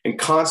 and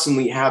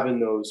constantly having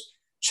those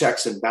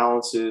checks and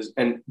balances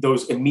and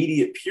those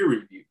immediate peer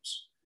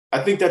reviews.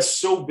 I think that's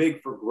so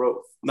big for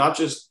growth, not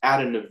just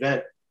at an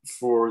event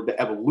for the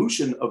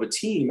evolution of a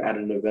team at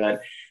an event,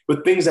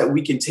 but things that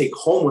we can take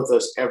home with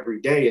us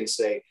every day and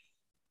say,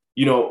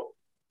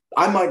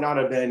 I might not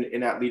have been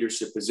in that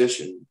leadership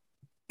position,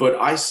 but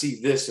I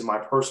see this in my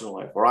personal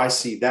life, or I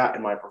see that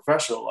in my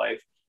professional life.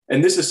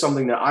 And this is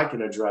something that I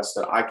can address,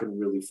 that I can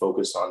really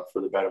focus on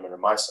for the betterment of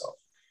myself.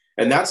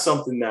 And that's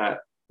something that,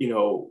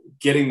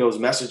 getting those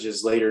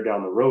messages later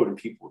down the road and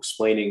people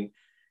explaining,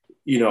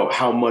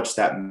 how much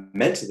that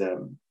meant to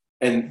them,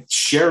 and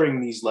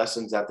sharing these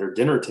lessons at their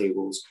dinner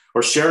tables,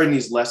 or sharing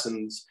these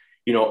lessons,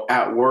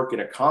 at work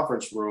in a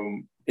conference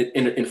room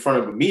in front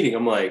of a meeting.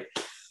 I'm like,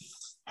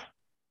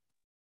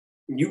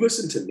 you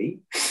listen to me?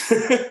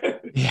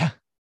 Yeah.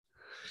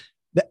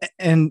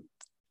 And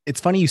it's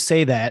funny you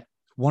say that.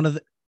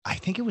 I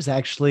think it was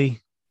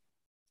actually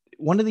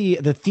one of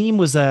the theme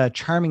was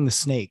Charming the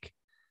Snake.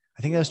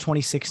 I think that was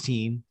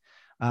 2016.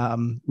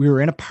 We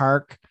were in a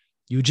park.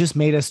 You just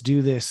made us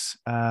do this.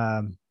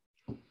 There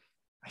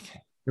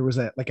was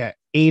a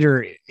 8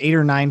 or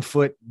 9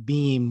 foot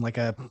beam, like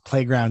a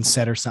playground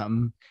set or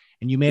something.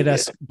 And you made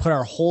us put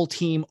our whole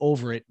team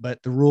over it.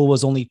 But the rule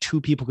was only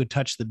 2 people could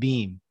touch the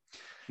beam.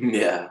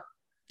 Yeah.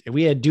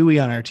 We had Dewey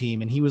on our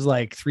team, and he was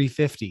like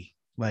 350.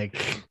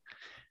 Like,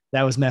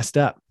 that was messed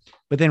up.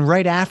 But then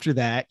right after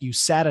that, you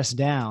sat us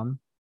down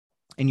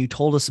and you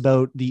told us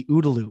about the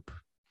OODA loop.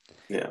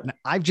 Yeah. And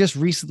I've just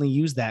recently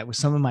used that with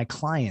some of my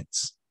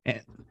clients.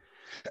 And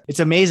it's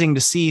amazing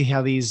to see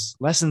how these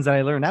lessons that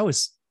I learned, that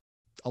was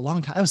a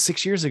long time, that was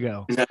 6 years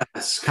ago,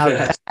 how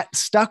that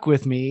stuck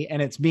with me,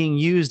 and it's being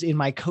used in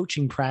my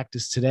coaching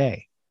practice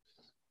today.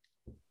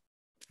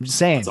 I'm just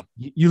saying,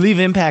 you leave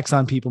impacts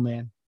on people,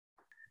 man.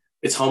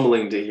 It's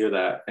humbling to hear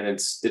that. And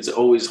it's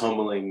always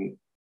humbling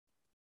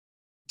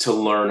to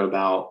learn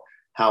about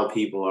how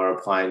people are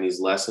applying these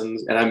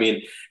lessons. And I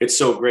mean, it's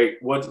so great.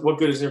 What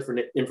good is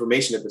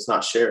information if it's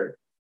not shared?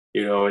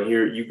 And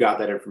here you got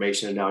that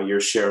information, and now you're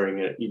sharing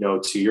it,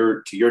 to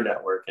your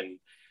network. And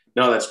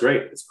no, that's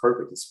great. It's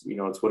perfect. It's,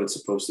 it's what it's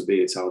supposed to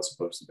be. It's how it's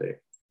supposed to be.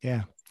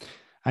 Yeah.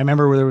 I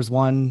remember where there was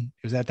one,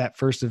 it was at that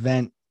first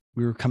event.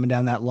 We were coming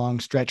down that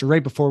long stretch, or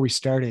right before we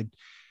started.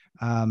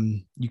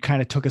 You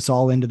kind of took us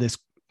all into this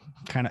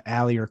kind of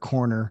alley or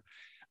corner.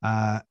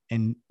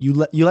 And you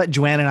let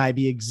Joanna and I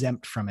be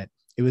exempt from it.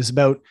 It was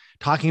about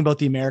talking about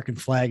the American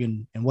flag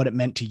and what it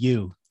meant to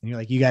you. And you're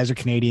like, you guys are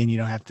Canadian, you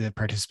don't have to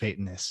participate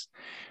in this.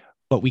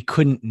 But we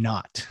couldn't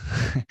not.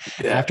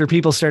 Yeah. After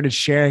people started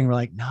sharing, we're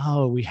like,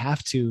 no, we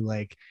have to.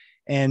 Like,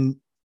 and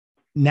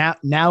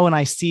now when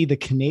I see the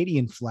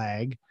Canadian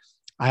flag,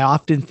 I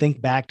often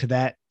think back to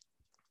that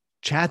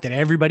chat that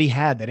everybody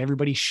had, that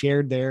everybody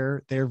shared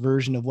their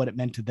version of what it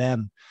meant to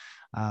them.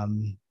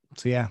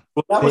 So yeah.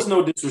 Well, that was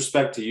no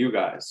disrespect to you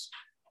guys.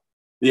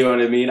 You know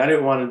what I mean? I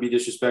didn't want to be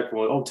disrespectful.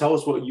 Oh, tell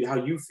us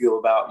how you feel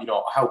about,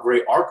 how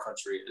great our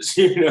country is,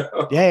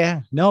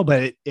 Yeah. No,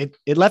 but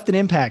it left an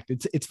impact.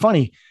 It's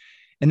funny.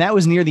 And that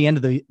was near the end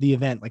of the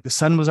event. Like the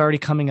sun was already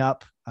coming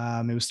up.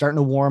 It was starting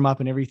to warm up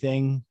and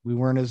everything. We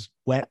weren't as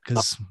wet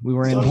because we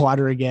were in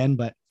water again,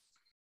 but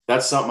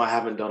that's something I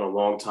haven't done a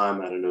long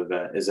time at an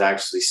event, is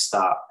actually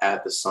stop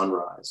at the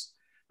sunrise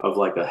of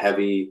like a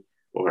heavy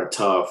or a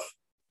tough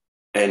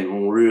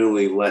and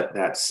really let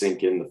that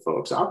sink into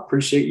folks. I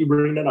appreciate you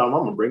bringing that up. I'm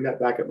going to bring that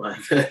back at my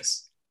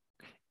events.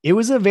 It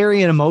was a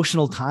very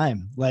emotional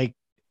time. Like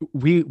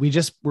we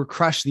just were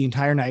crushed the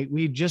entire night.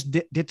 We just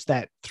ditched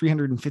that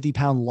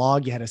 350-pound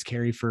log you had us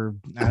carry for,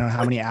 I don't know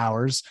how many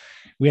hours.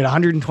 We had a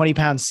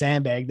 120-pound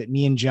sandbag that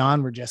me and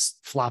John were just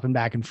flopping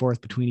back and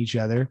forth between each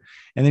other.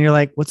 And then you're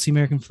like, what's the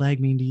American flag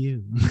mean to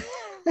you?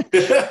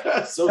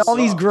 All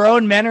these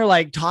grown men are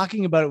like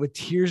talking about it with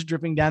tears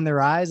dripping down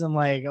their eyes. I'm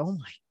like, oh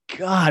my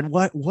God,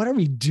 what are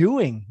we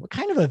doing? What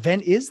kind of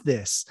event is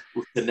this?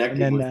 We're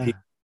connecting with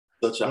people,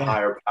 such a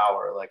higher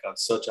power, like on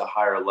such a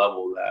higher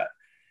level that,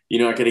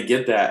 you're not going to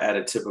get that at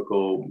a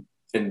typical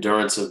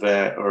endurance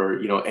event or,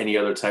 any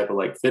other type of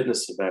like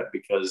fitness event,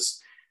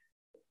 because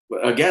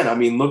again, I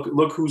mean,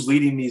 look who's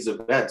leading these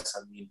events.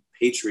 I mean,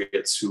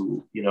 patriots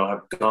who,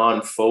 have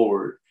gone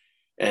forward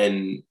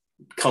and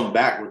come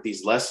back with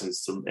these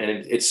lessons.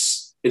 And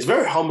it's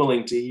very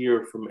humbling to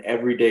hear from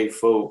everyday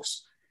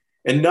folks.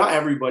 And not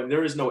everybody,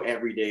 there is no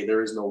everyday,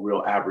 there is no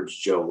real average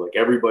Joe. Like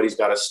everybody's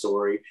got a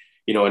story,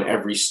 and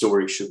every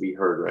story should be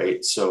heard,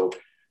 right? So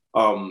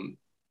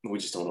we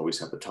just don't always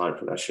have the time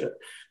for that shit.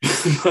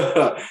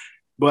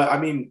 But I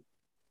mean,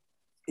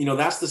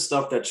 that's the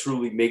stuff that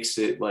truly makes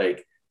it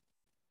like,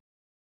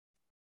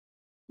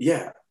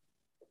 yeah,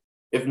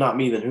 if not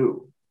me, then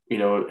who?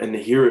 And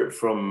to hear it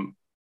from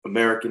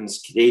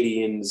Americans,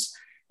 Canadians,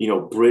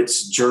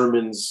 Brits,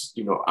 Germans,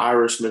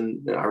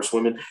 Irishmen, Irish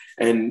women.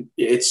 And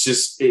it's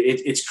just,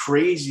 it's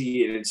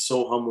crazy. And it's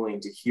so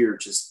humbling to hear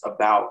just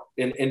about,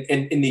 and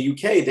in the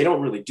UK, they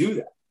don't really do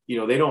that.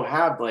 They don't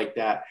have like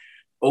that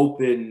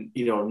open,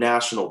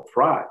 national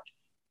pride.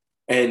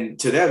 And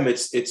to them,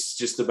 it's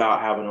just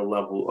about having a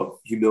level of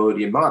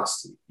humility and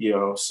modesty,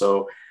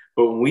 so,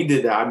 but when we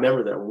did that, I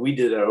remember that when we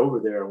did that over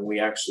there and we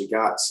actually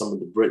got some of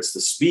the Brits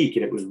to speak,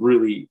 and it was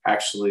really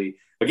actually,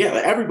 again,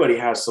 everybody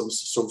has some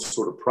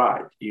sort of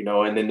pride,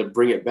 and then to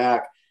bring it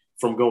back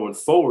from going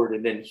forward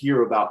and then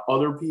hear about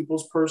other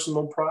people's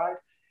personal pride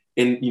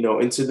and,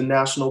 into the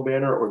national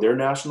banner or their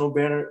national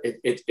banner,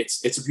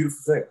 it's a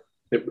beautiful thing.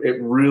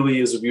 It really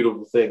is a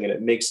beautiful thing, and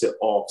it makes it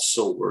all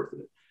so worth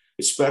it,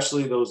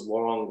 especially those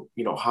long,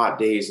 hot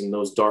days and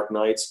those dark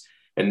nights.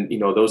 And,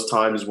 those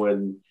times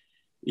when,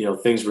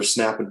 things were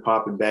snapping,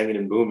 popping, banging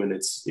and booming.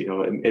 It's,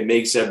 it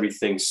makes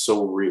everything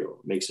so real.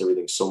 It makes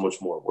everything so much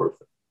more worth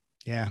it.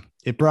 Yeah.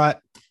 It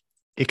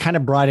kind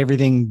of brought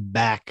everything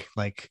back.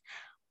 Like,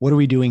 what are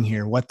we doing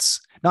here?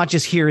 What's not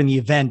just here in the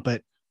event,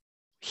 but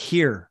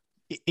here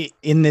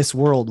in this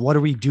world, what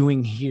are we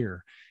doing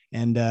here?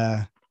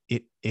 And,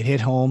 it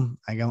hit home.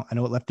 I know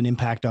it left an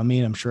impact on me,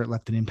 and I'm sure it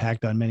left an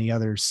impact on many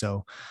others.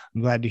 So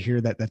I'm glad to hear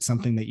that that's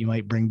something that you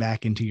might bring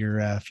back into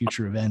your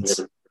future events.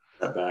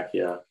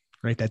 Yeah.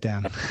 Write that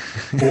down.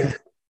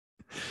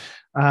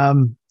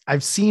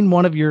 I've seen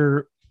one of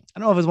your, I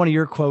don't know if it's one of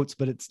your quotes,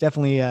 but it's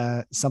definitely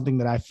something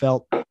that I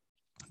felt,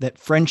 that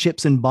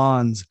friendships and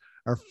bonds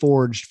are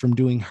forged from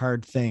doing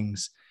hard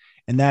things.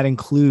 And that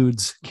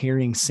includes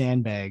carrying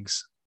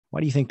sandbags. Why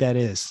do you think that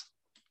is?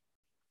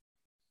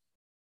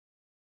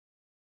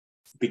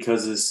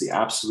 Because it's the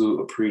absolute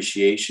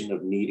appreciation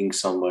of needing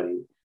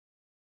somebody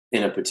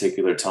in a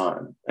particular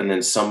time. And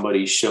then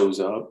somebody shows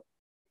up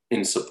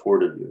in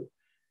support of you.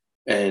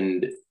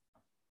 And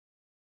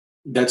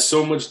that's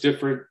so much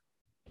different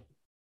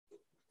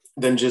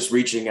than just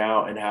reaching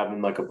out and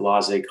having like a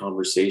blasé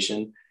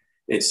conversation.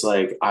 It's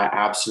like, I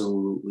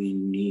absolutely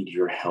need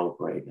your help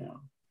right now.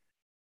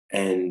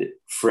 And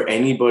for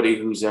anybody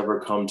who's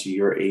ever come to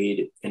your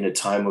aid in a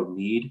time of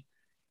need,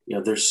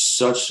 there's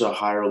such a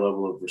higher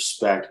level of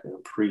respect and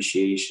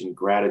appreciation,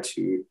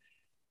 gratitude,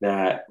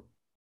 that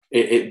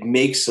it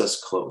makes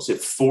us close.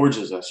 It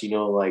forges us,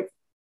 like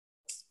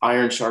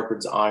iron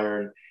sharpens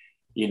iron,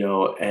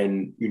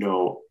 and,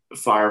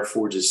 fire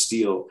forges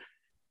steel.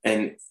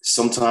 And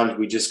sometimes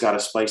we just got to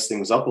spice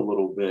things up a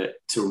little bit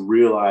to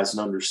realize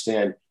and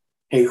understand,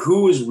 hey,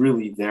 who is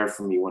really there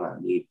for me when I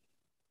need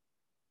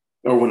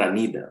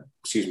them,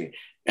 excuse me.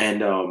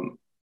 And,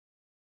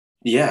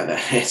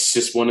 it's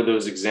just one of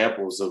those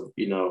examples of,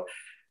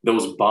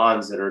 those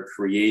bonds that are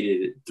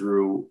created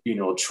through,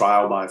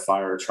 trial by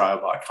fire, trial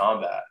by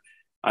combat.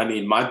 I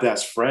mean, my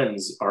best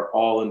friends are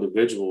all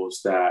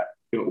individuals that,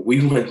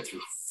 we went through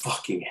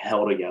fucking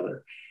hell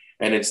together.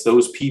 And it's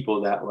those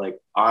people that, like,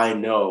 I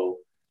know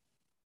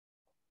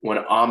when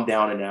I'm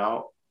down and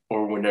out,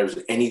 or when there's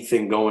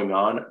anything going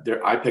on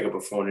there, I pick up a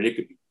phone and it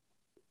could be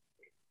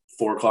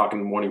 4 o'clock in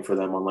the morning for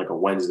them on like a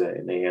Wednesday,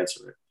 and they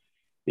answer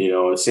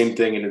it. Same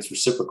thing, and it's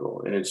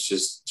reciprocal, and it's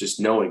just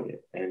knowing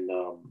it. And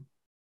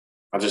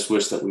I just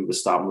wish that we would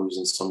stop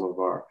losing some of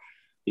our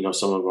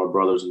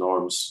brothers in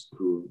arms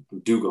who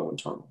do go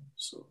internal.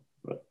 So,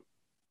 but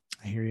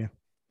I hear you.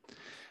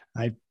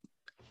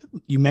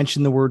 You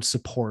mentioned the word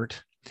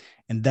support,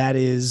 and that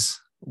is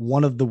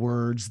one of the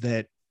words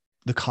that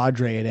the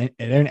cadre at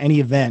any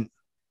event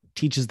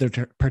teaches their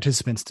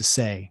participants to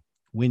say.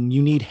 When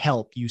you need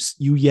help, you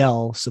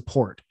yell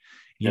support.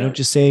 You don't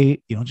just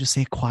say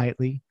it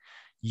quietly.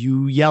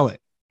 You yell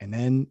it. And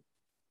then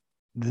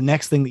the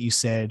next thing that you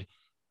said,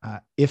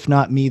 if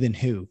not me, then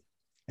who?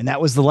 And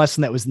that was the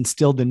lesson that was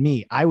instilled in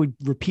me. I would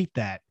repeat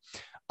that.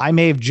 I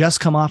may have just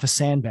come off a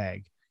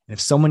sandbag, and if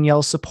someone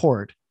yells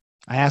support,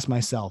 I ask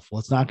myself, well,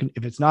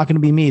 if it's not going to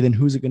be me, then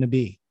who's it going to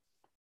be?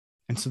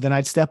 And so then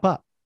I'd step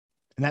up.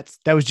 And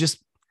that was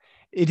just,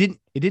 it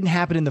didn't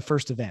happen in the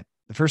first event.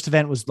 The first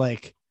event was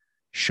like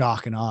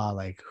shock and awe,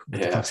 like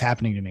what the fuck's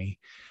happening to me?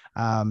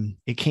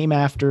 It came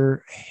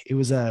after, it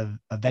was a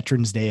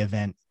Veterans Day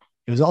event.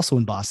 It was also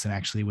in Boston,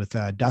 actually, with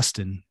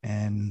Dustin,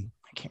 and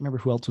I can't remember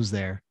who else was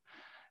there.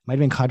 Might have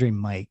been Cadre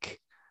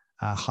Mike,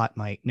 Hot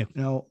Mike.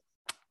 No,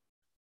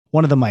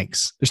 one of the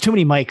mics. There's too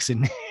many mics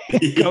in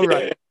Go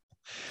Run.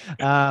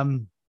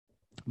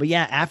 But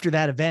yeah, after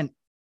that event,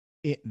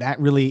 it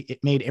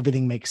made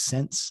everything make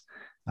sense,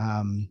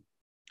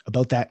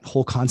 about that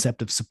whole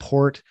concept of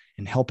support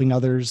and helping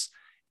others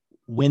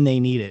when they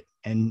need it.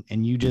 And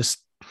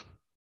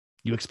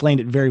you explained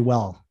it very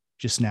well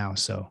just now.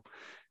 So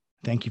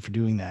thank you for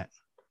doing that.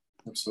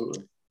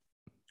 Absolutely.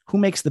 Who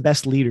makes the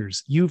best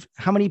leaders?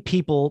 How many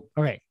people?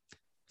 All right,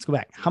 let's go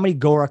back. How many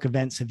GoRuck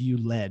events have you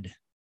led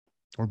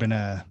or been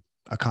a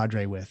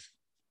cadre with?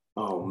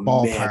 Oh,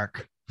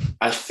 ballpark. Man.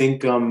 I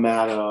think I'm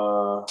at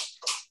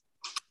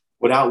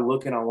without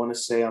looking, I want to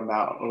say I'm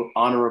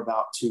on or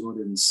about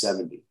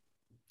 270.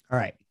 All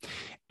right.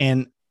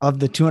 And of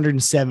the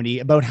 270,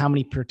 about how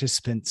many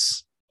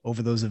participants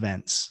over those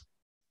events?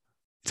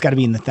 It's got to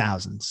be in the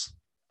thousands.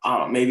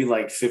 Maybe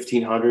like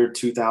 1,500,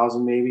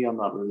 2,000, maybe. I'm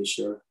not really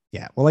sure.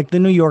 Yeah. Well, like the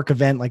New York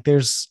event, like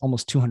there's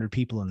almost 200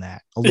 people in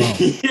that alone.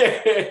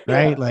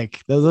 Right?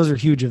 Like those are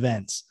huge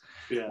events.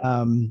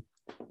 Yeah.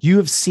 You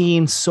have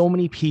seen so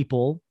many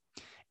people,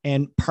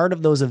 and part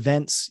of those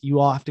events, you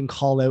often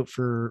call out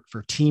for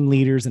team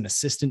leaders and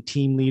assistant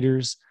team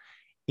leaders.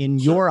 In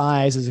your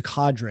eyes as a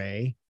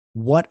cadre,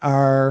 what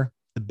are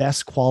the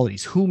best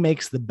qualities? Who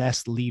makes the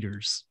best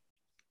leaders?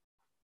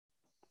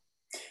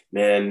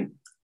 Man,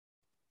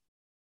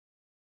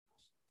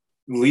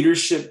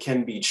 leadership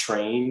can be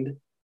trained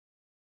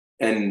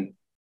and,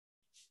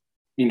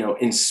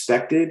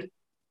 inspected,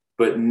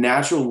 but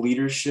natural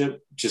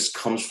leadership just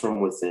comes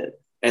from within.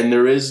 And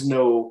there is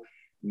no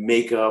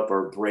makeup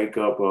or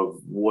breakup of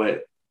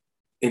what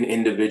an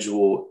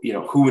individual,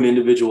 who an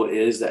individual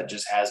is that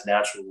just has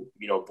natural,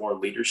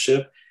 born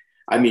leadership.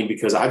 I mean,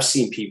 because I've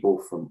seen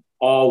people from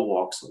all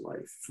walks of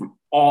life, from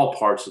all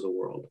parts of the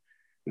world,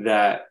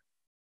 that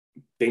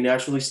they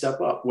naturally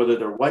step up, whether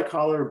they're white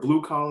collar,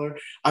 blue collar.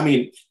 I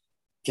mean,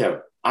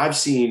 Kev, I've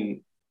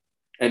seen,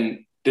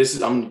 and this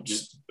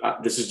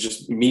is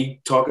just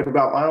me talking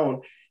about my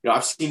own.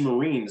 I've seen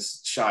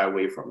Marines shy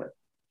away from it,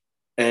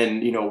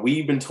 and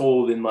we've been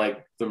told in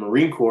like the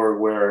Marine Corps,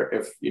 where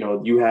if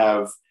you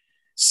have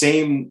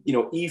same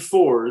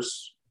E4s,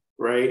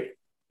 right,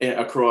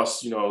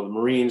 across the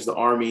Marines, the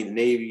Army, the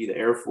Navy, the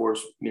Air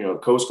Force,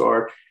 Coast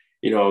Guard,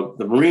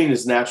 the Marine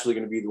is naturally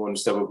going to be the one to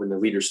step up in the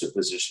leadership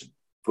position.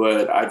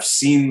 But I've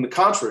seen the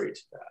contrary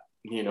to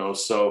that.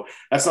 So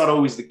that's not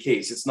always the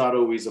case. It's not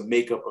always a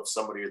makeup of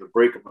somebody or the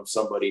breakup of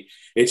somebody.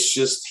 It's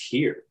just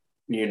here.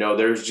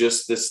 There's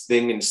just this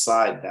thing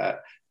inside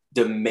that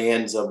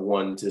demands of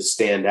one to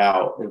stand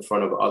out in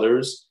front of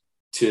others,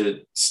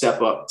 to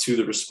step up to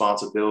the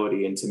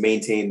responsibility and to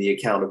maintain the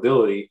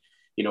accountability,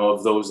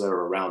 of those that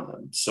are around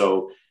them.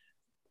 So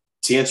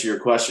to answer your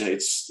question,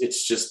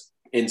 it's just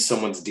in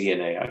someone's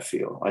DNA, I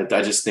feel.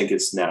 I just think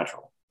it's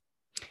natural.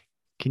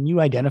 Can you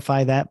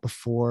identify that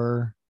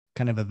before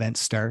kind of event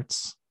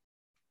starts?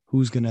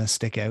 Who's going to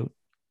stick out?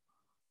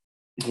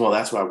 Well,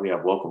 that's why we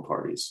have welcome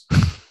parties.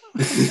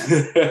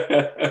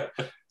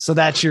 So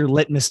that's your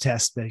litmus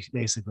test,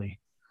 basically.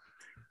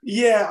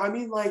 Yeah. I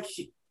mean, like,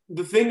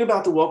 the thing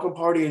about the welcome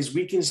party is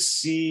we can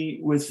see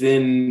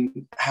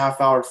within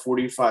half hour,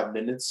 45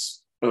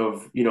 minutes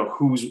of,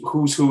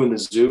 who's who in the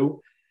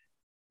zoo.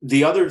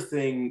 The other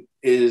thing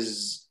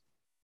is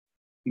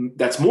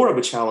that's more of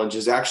a challenge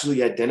is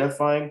actually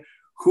identifying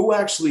who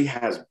actually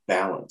has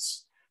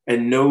balance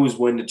and knows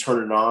when to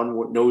turn it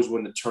on, knows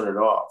when to turn it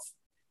off,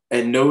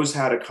 and knows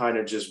how to kind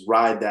of just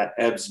ride that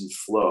ebbs and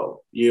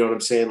flow. You know what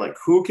I'm saying? Like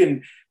who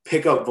can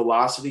pick up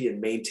velocity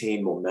and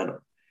maintain momentum.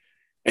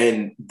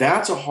 And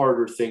that's a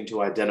harder thing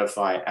to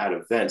identify at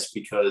events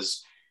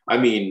because, I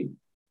mean,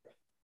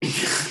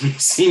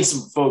 you've seen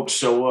some folks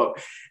show up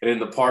and in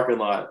the parking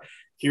lot,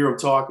 hear them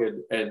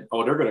talking and,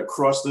 oh, they're going to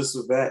crush this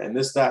event and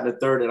this, that, and the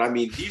third. And I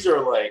mean, these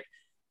are like,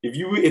 if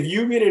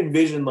you can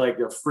envision like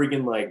a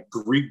freaking like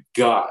Greek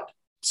god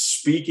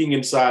speaking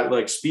outside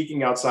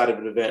of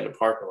an event in a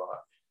parking lot,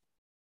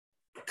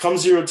 come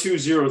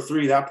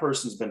 0203, that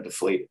person's been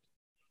deflated.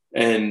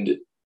 And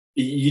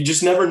you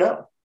just never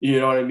know. You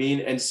know what I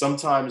mean? And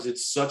sometimes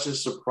it's such a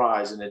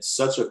surprise and it's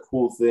such a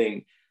cool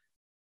thing.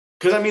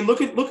 Because I mean, look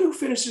who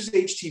finishes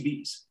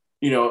HTBs.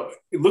 You know,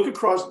 look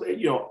across,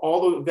 you know,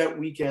 all the event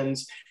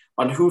weekends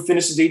on who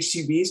finishes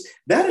HTBs.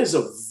 That is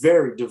a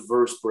very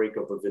diverse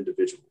breakup of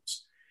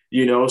individuals.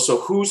 You know, so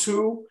who's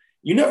who?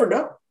 You never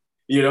know.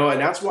 You know,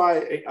 and that's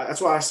why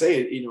I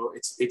say it. You know,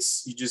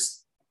 it's you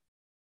just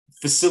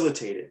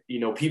facilitate it. You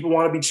know, people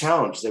want to be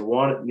challenged. They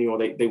want to, you know,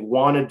 they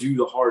want to do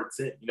the hard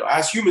thing. You know,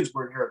 as humans,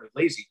 we're inherently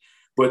lazy.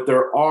 But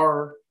there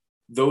are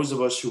those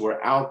of us who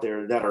are out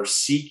there that are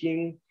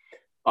seeking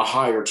a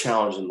higher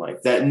challenge in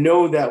life, that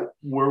know that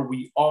where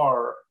we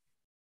are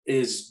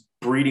is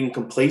breeding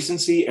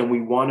complacency and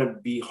we want to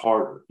be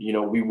harder. You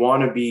know, we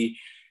want to be,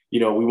 you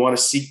know, we want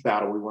to seek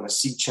battle. We want to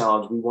seek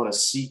challenge. We want to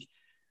seek,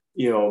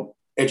 you know,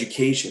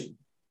 education.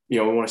 You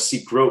know, we want to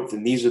seek growth.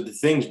 And these are the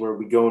things where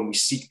we go and we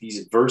seek these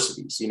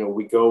adversities. You know,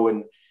 we go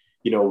and,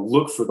 you know,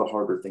 look for the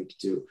harder thing to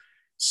do.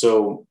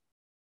 So,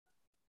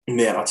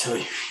 man, I'll tell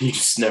you, you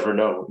just never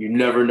know. You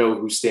never know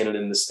who's standing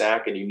in the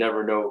stack and you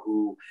never know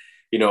who,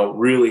 you know,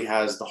 really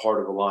has the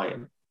heart of a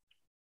lion.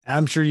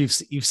 I'm sure you've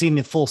seen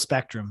the full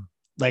spectrum.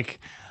 Like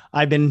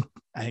I've been,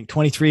 I think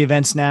 23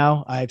 events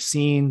now. I've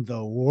seen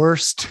the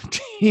worst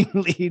team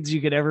leads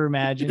you could ever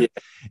imagine. Yeah.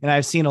 And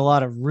I've seen a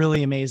lot of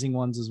really amazing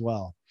ones as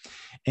well.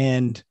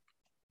 And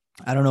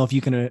I don't know if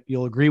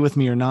you'll agree with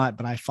me or not,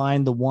 but I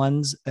find the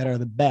ones that are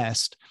the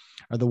best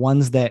are the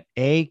ones that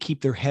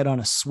keep their head on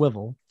a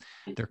swivel.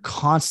 They're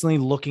constantly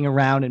looking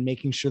around and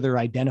making sure they're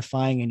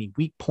identifying any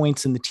weak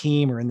points in the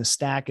team or in the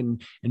stack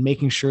and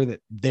making sure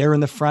that they're in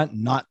the front,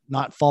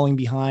 not falling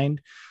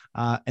behind.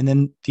 And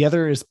then the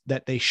other is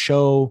that they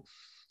show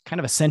kind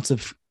of a sense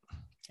of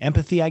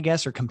empathy, I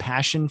guess, or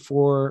compassion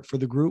for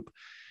the group,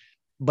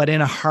 but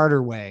in a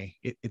harder way.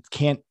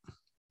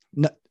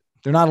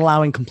 They're not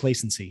allowing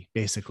complacency,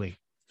 basically.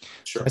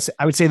 Sure. So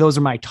I would say those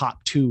are my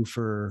top two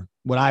for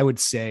what I would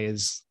say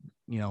is,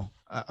 you know,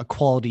 a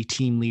quality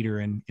team leader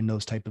in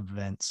those type of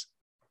events.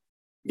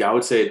 Yeah, I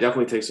would say it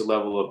definitely takes a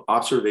level of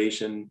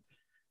observation.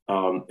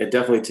 It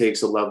definitely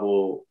takes a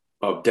level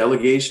of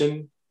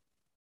delegation.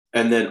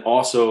 And then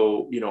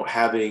also, you know,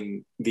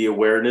 having the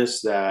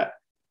awareness that,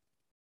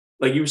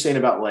 like you were saying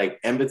about like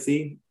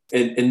empathy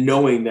and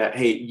knowing that,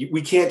 hey,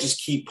 we can't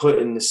just keep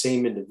putting the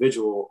same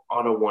individual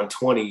on a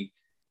 120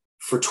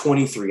 for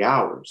 23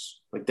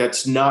 hours. Like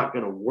that's not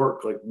going to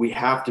work. Like we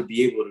have to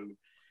be able to,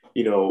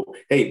 you know,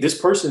 hey,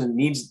 this person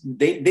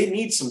they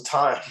need some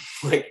time,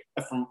 like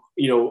from,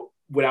 you know,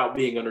 without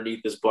being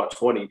underneath this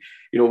 $120,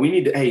 you know,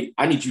 hey,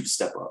 I need you to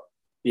step up.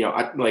 You know,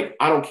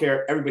 I don't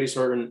care. Everybody's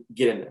hurting,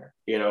 get in there,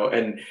 you know,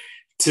 and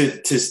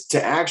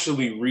to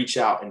actually reach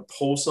out and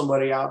pull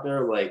somebody out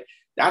there, like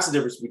that's the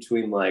difference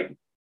between like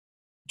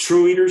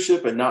true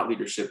leadership and not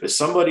leadership is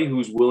somebody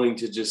who's willing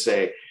to just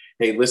say,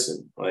 hey,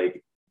 listen,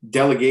 like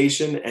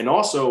delegation and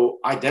also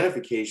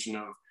identification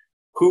of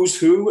who's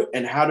who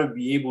and how to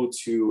be able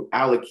to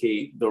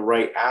allocate the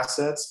right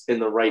assets in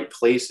the right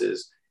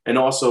places and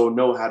also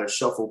know how to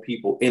shuffle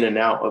people in and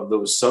out of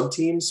those sub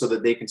teams so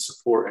that they can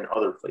support in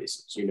other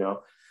places, you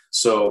know?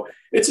 So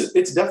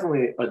it's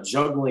definitely a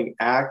juggling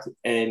act.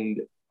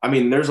 And I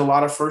mean, there's a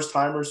lot of first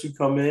timers who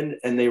come in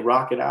and they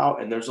rock it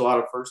out. And there's a lot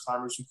of first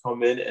timers who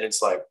come in and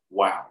it's like,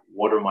 wow,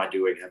 what am I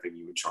doing having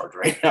you in charge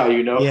right now?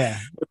 You know? Yeah.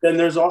 But then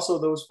there's also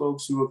those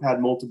folks who have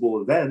had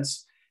multiple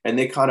events and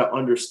they kind of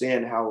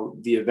understand how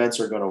the events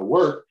are going to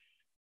work.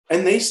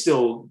 And they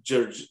still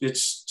judge.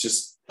 It's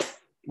just,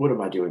 what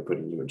am I doing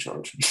putting you in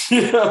charge?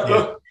 You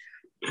know?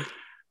 Yeah.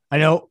 I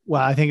know.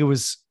 Well, I think it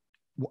was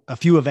a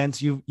few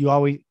events. You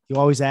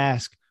always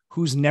ask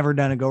who's never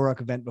done a Go Ruck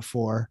event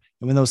before.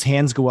 And when those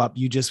hands go up,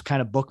 you just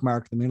kind of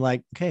bookmark them. You're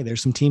like, okay,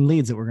 there's some team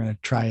leads that we're going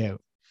to try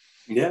out.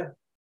 Yeah.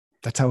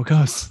 That's how it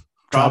goes.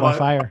 Trial by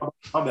fire.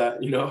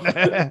 Combat, you know.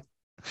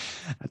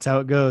 That's how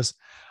it goes.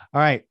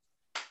 All right.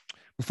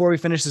 Before we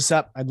finish this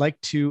up,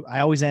 I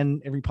always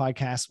end every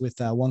podcast with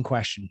one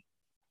question.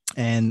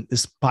 And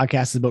this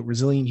podcast is about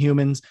resilient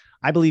humans.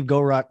 I believe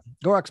Go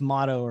Ruck's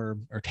motto or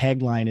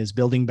tagline is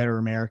building better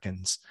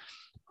Americans.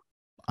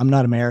 I'm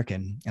not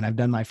American and I've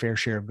done my fair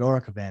share of Go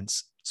Ruck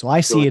events. So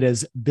I see it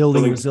as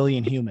building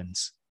resilient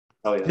humans.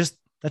 Oh yeah.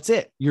 That's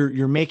it.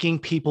 You're making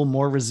people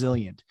more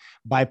resilient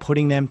by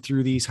putting them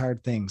through these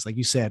hard things. Like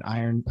you said,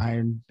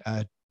 iron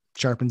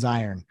sharpens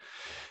iron.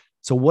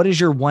 So what is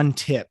your one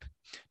tip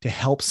to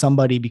help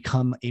somebody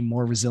become a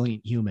more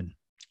resilient human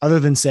other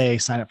than say,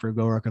 sign up for a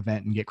Go Ruck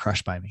event and get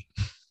crushed by me?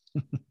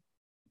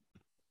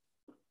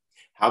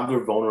 Have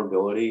their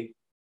vulnerability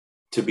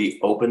to be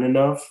open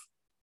enough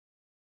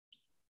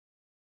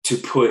to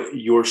put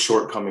your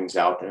shortcomings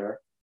out there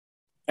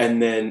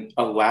and then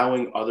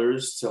allowing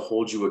others to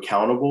hold you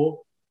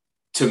accountable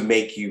to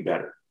make you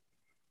better.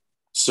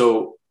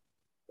 So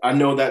I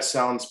know that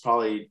sounds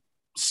probably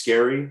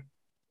scary,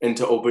 and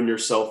to open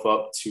yourself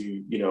up to,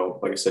 you know,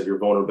 like I said, your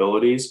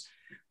vulnerabilities,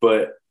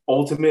 but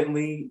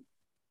ultimately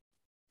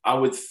I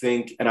would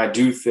think, and I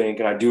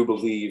do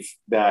believe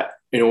that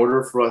in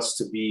order for us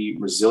to be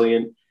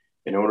resilient,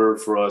 in order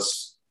for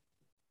us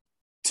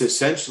to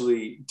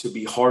essentially to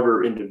be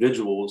harder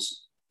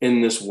individuals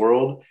in this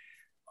world,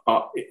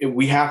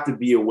 we have to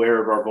be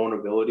aware of our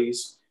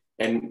vulnerabilities.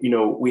 And, you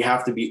know, we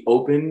have to be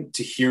open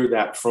to hear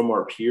that from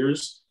our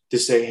peers to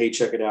say, hey,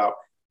 check it out.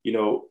 You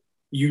know,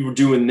 you were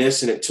doing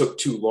this and it took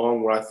too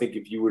long, where I think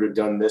if you would have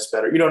done this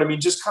better, you know what I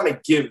mean? Just kind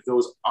of give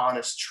those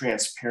honest,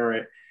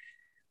 transparent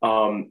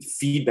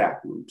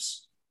feedback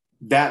loops.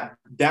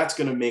 That's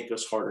going to make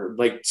us harder.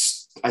 Like,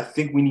 I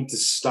think we need to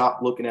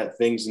stop looking at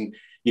things and,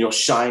 you know,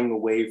 shying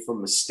away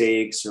from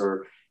mistakes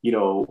or, you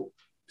know,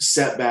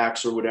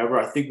 setbacks or whatever.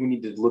 I think we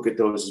need to look at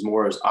those as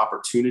more as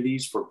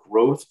opportunities for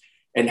growth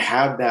and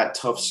have that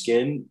tough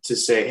skin to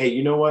say, hey,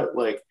 you know what?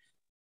 Like,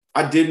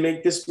 I did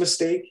make this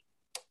mistake.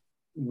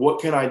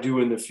 What can I do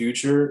in the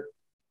future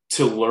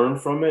to learn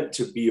from it,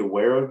 to be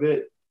aware of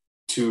it,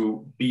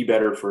 to be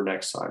better for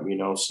next time, you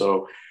know?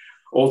 So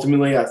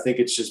ultimately, I think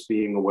it's just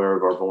being aware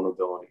of our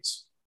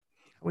vulnerabilities.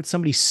 How would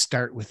somebody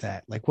start with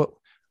that? Like, what,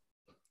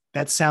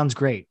 that sounds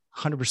great.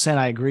 100%.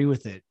 I agree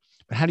with it.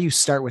 But how do you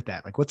start with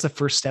that? Like, what's the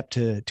first step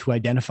to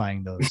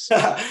identifying those?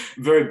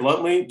 Very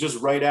bluntly, just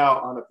write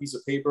out on a piece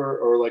of paper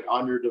or like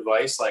on your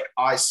device, like,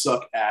 I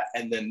suck at,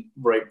 and then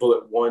write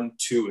bullet 1,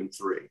 2, and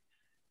 3,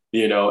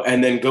 you know,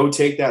 and then go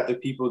take that to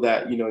people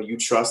that, you know, you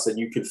trust and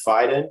you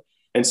confide in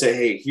and say,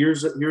 hey,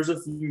 here's a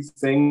few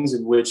things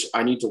in which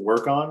I need to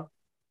work on.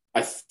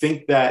 I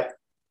think that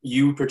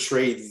you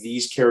portray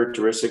these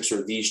characteristics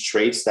or these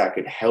traits that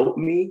could help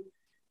me,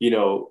 you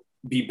know,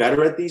 be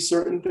better at these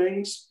certain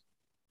things.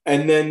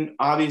 And then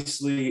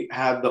obviously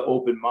have the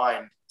open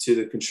mind to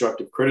the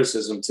constructive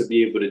criticism to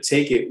be able to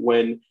take it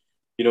when,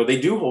 you know,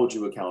 they do hold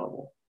you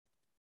accountable.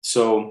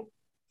 So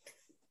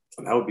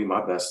that would be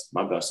my best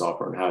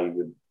offer on how you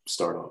would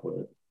start off with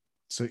it.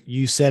 So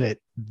you said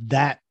it,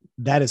 that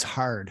is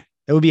hard.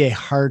 That would be a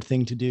hard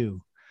thing to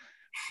do,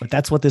 but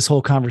that's what this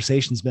whole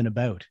conversation's been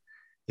about,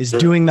 is Sure.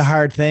 doing the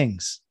hard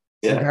things,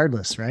 yeah.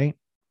 Regardless. Right.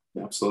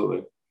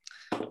 Absolutely.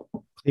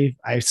 Cleve,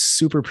 I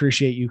super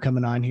appreciate you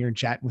coming on here and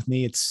chatting with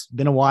me. It's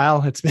been a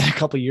while. It's been a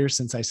couple of years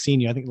since I've seen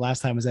you. I think the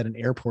last time was at an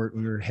airport.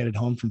 We were headed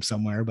home from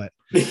somewhere, but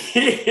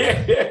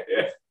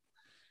I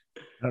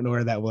don't know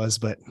where that was,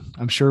 but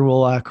I'm sure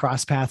we'll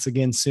cross paths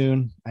again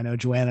soon. I know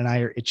Joanne and I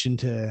are itching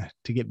to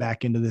get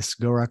back into this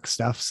GoRuck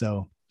stuff.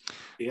 So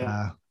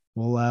yeah,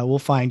 we'll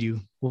find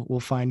you. We'll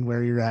find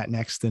where you're at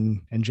next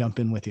and jump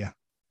in with you.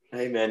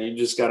 Hey man, you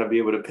just got to be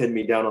able to pin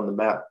me down on the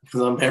map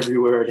because I'm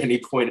everywhere at any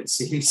point, it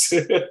seems.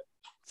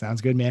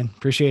 Sounds good, man.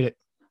 Appreciate it.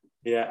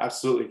 Yeah,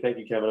 absolutely. Thank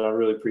you, Kevin. I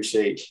really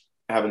appreciate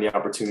having the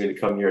opportunity to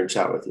come here and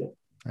chat with you.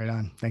 Right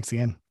on. Thanks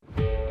again.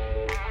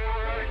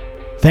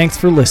 Thanks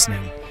for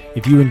listening.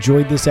 If you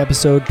enjoyed this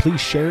episode, please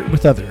share it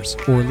with others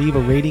or leave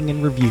a rating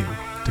and review.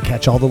 To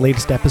catch all the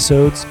latest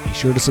episodes, be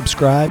sure to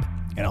subscribe,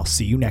 and I'll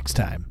see you next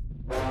time.